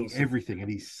 he's winning everything, and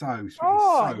he's so sweet.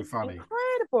 Oh, he's so funny.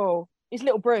 Incredible. His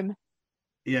little broom.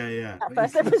 Yeah. That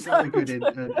But first he's so episode. good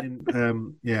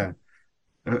in yeah.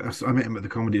 I met him at the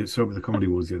comedy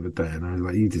awards the other day, and I was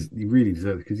like, he really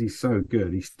deserves it because he's so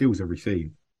good. He steals every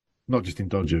scene, not just in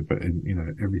Dodger, but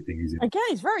in everything he's in. Again,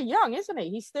 he's very young, isn't he?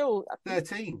 He's still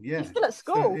 13, yeah. He's still at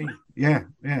school. 13. Yeah.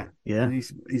 Yeah. And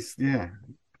he's yeah.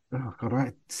 Oh God,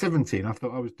 I 17. I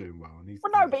thought I was doing well. And he's,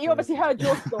 Well, no, but he obviously heard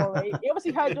your story. He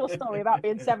obviously heard your story about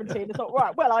being 17 and thought,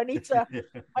 right, well, I need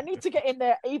to get in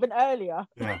there even earlier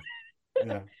yeah.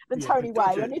 than Tony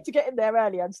Way. I need to get in there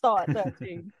earlier and start at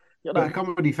 13. You know? But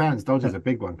comedy fans, Dodger's a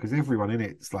big one because everyone in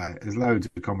it's like there's loads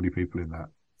of comedy people in that,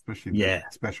 especially in the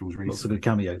specials recently. Lots of good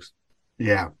cameos.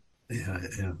 Yeah.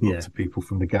 Lots of people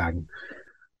from the gang.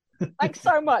 Thanks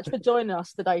so much for joining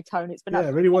us today, Tony. It's been Yeah,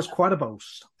 it really was quite a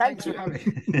boast. Thank you.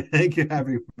 Thank you for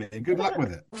having me. Good luck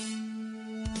with it.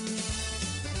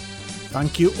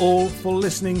 Thank you all for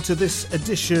listening to this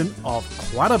edition of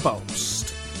Quite a Boast.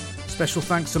 Special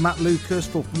thanks to Matt Lucas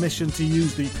for permission to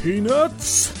use the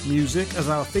Peanuts music as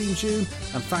our theme tune,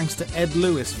 and thanks to Ed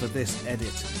Lewis for this edit.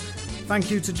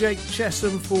 Thank you to Jake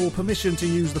Chesham for permission to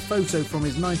use the photo from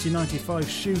his 1995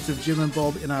 shoot of Jim and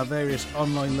Bob in our various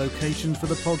online locations for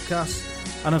the podcast.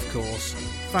 And of course,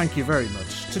 thank you very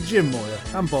much to Jim Moyer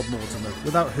and Bob Mortimer,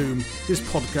 without whom this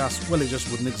podcast, well, it just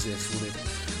wouldn't exist, would it?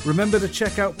 Remember to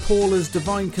check out Paula's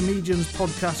Divine Comedians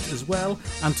podcast as well,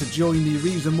 and to join the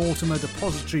Reza Mortimer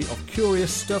Depository of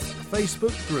Curious Stuff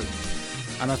Facebook group.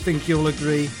 And I think you'll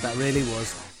agree that really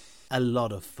was a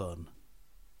lot of fun.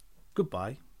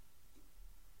 Goodbye.